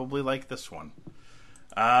probably like this one.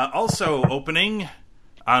 Also opening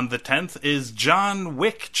on the 10th is John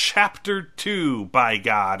Wick Chapter 2, by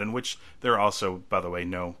God, in which there are also, by the way,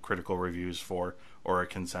 no critical reviews for or a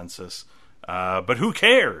consensus. But who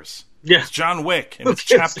cares? Yeah. It's John Wick, and it's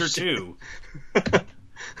Chapter 2.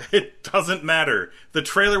 It doesn't matter. The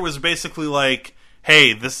trailer was basically like,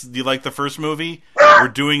 hey, do you like the first movie? We're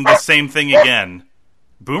doing the same thing again.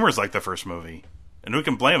 Boomer's like the first movie. And who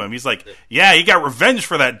can blame him? He's like, yeah, he got revenge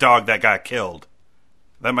for that dog that got killed.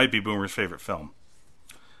 That might be Boomer's favorite film.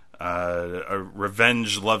 A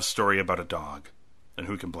revenge love story about a dog. And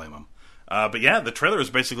who can blame him? But yeah, the trailer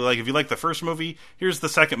is basically like, if you like the first movie, here's the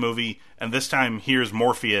second movie, and this time here's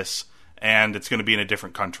Morpheus, and it's going to be in a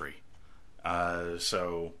different country.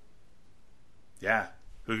 So, yeah,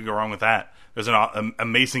 who can go wrong with that? There's an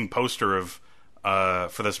amazing poster of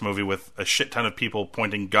for this movie with a shit ton of people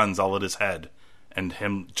pointing guns all at his head, and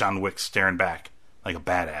him, John Wick, staring back like a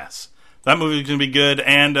badass. That movie is going to be good,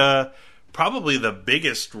 and probably the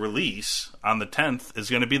biggest release on the 10th is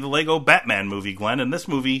going to be the Lego Batman movie, Glenn, and this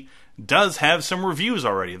movie does have some reviews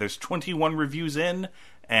already. There's 21 reviews in,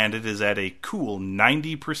 and it is at a cool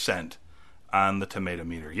 90% on the tomato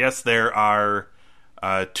meter. Yes, there are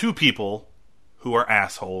 2 people who are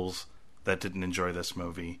assholes that didn't enjoy this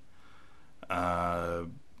movie.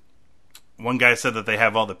 One guy said that they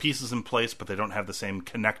have all the pieces in place, but they don't have the same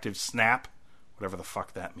connective snap, whatever the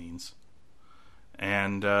fuck that means.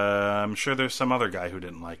 And I'm sure there's some other guy who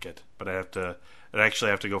didn't like it, but I'd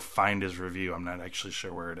actually have to go find his review. I'm not actually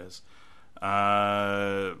sure where it is.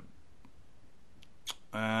 I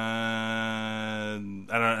don't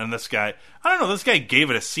know, and this guy, this guy gave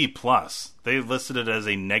it a C+. They listed it as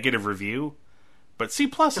a negative review, but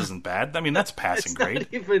C+ isn't bad. I mean, that's passing grade.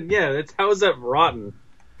 How is that rotten?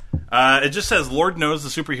 It just says, Lord knows the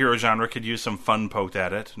superhero genre could use some fun poked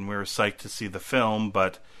at it, and we were psyched to see the film,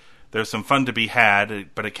 but there's some fun to be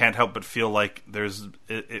had, but it can't help but feel like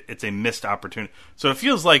it's a missed opportunity. So it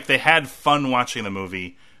feels like they had fun watching the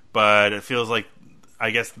movie, but it feels like, I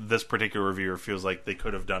guess this particular reviewer feels like they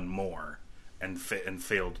could have done more and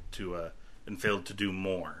failed to do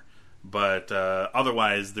more. But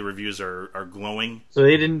otherwise, the reviews are glowing. So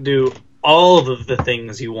they didn't do all of the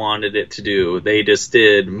things you wanted it to do. They just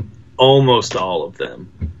did almost all of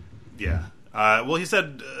them. Yeah. Well, he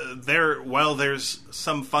said, while there's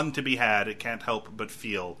some fun to be had, it can't help but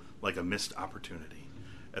feel like a missed opportunity.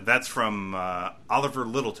 And that's from Oliver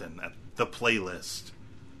Littleton at The Playlist.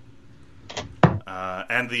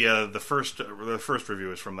 And the first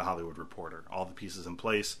review is from The Hollywood Reporter. All the pieces in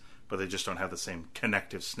place, but they just don't have the same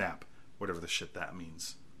connective snap, whatever the shit that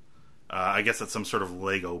means. I guess that's some sort of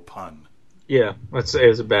Lego pun. Yeah, let's say it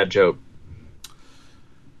was a bad joke.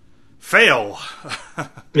 Fail.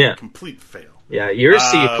 Yeah. Complete fail. Yeah, your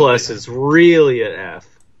C+ is really an F.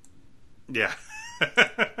 Yeah.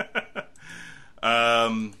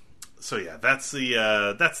 So yeah, that's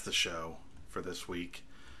the show for this week.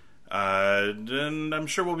 And I'm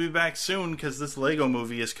sure we'll be back soon because this Lego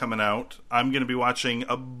movie is coming out. I'm going to be watching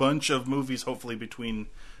a bunch of movies, hopefully between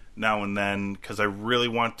now and then, because I really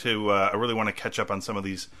want to catch up on some of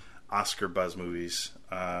these Oscar buzz movies,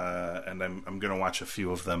 and I'm going to watch a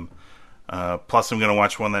few of them. Plus, I'm going to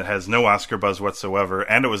watch one that has no Oscar buzz whatsoever,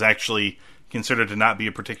 and it was actually considered to not be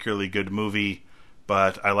a particularly good movie,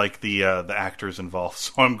 but I like the actors involved,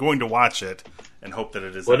 so I'm going to watch it and hope that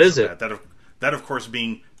it is. What is it? Bad. That of course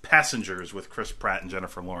being Passengers with Chris Pratt and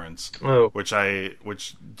Jennifer Lawrence,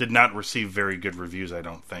 which did not receive very good reviews, I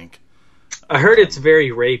don't think. I heard it's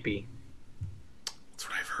very rapey. That's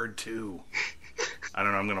what I've heard too. I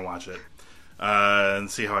don't know. I'm going to watch it and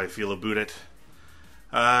see how I feel about it.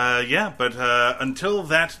 But until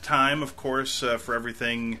that time, of course, for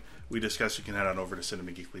everything we discussed, you can head on over to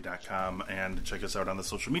cinemageekly.com and check us out on the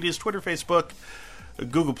social medias, Twitter, Facebook,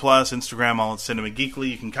 Google+, Instagram, all at Cinema Geekly.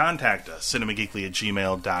 You can contact us,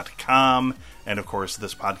 cinemageekly@gmail.com. And, of course,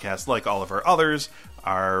 this podcast, like all of our others,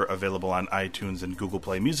 are available on iTunes and Google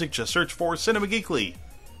Play Music. Just search for Cinema Geekly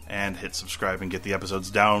and hit subscribe and get the episodes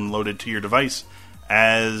downloaded to your device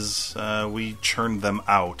as we churn them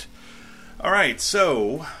out. All right,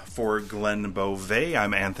 so For Glenn Beauvais,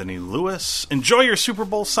 I'm Anthony Lewis. Enjoy your Super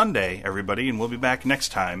Bowl Sunday, everybody, and we'll be back next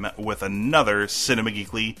time with another Cinema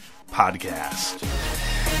Geekly podcast.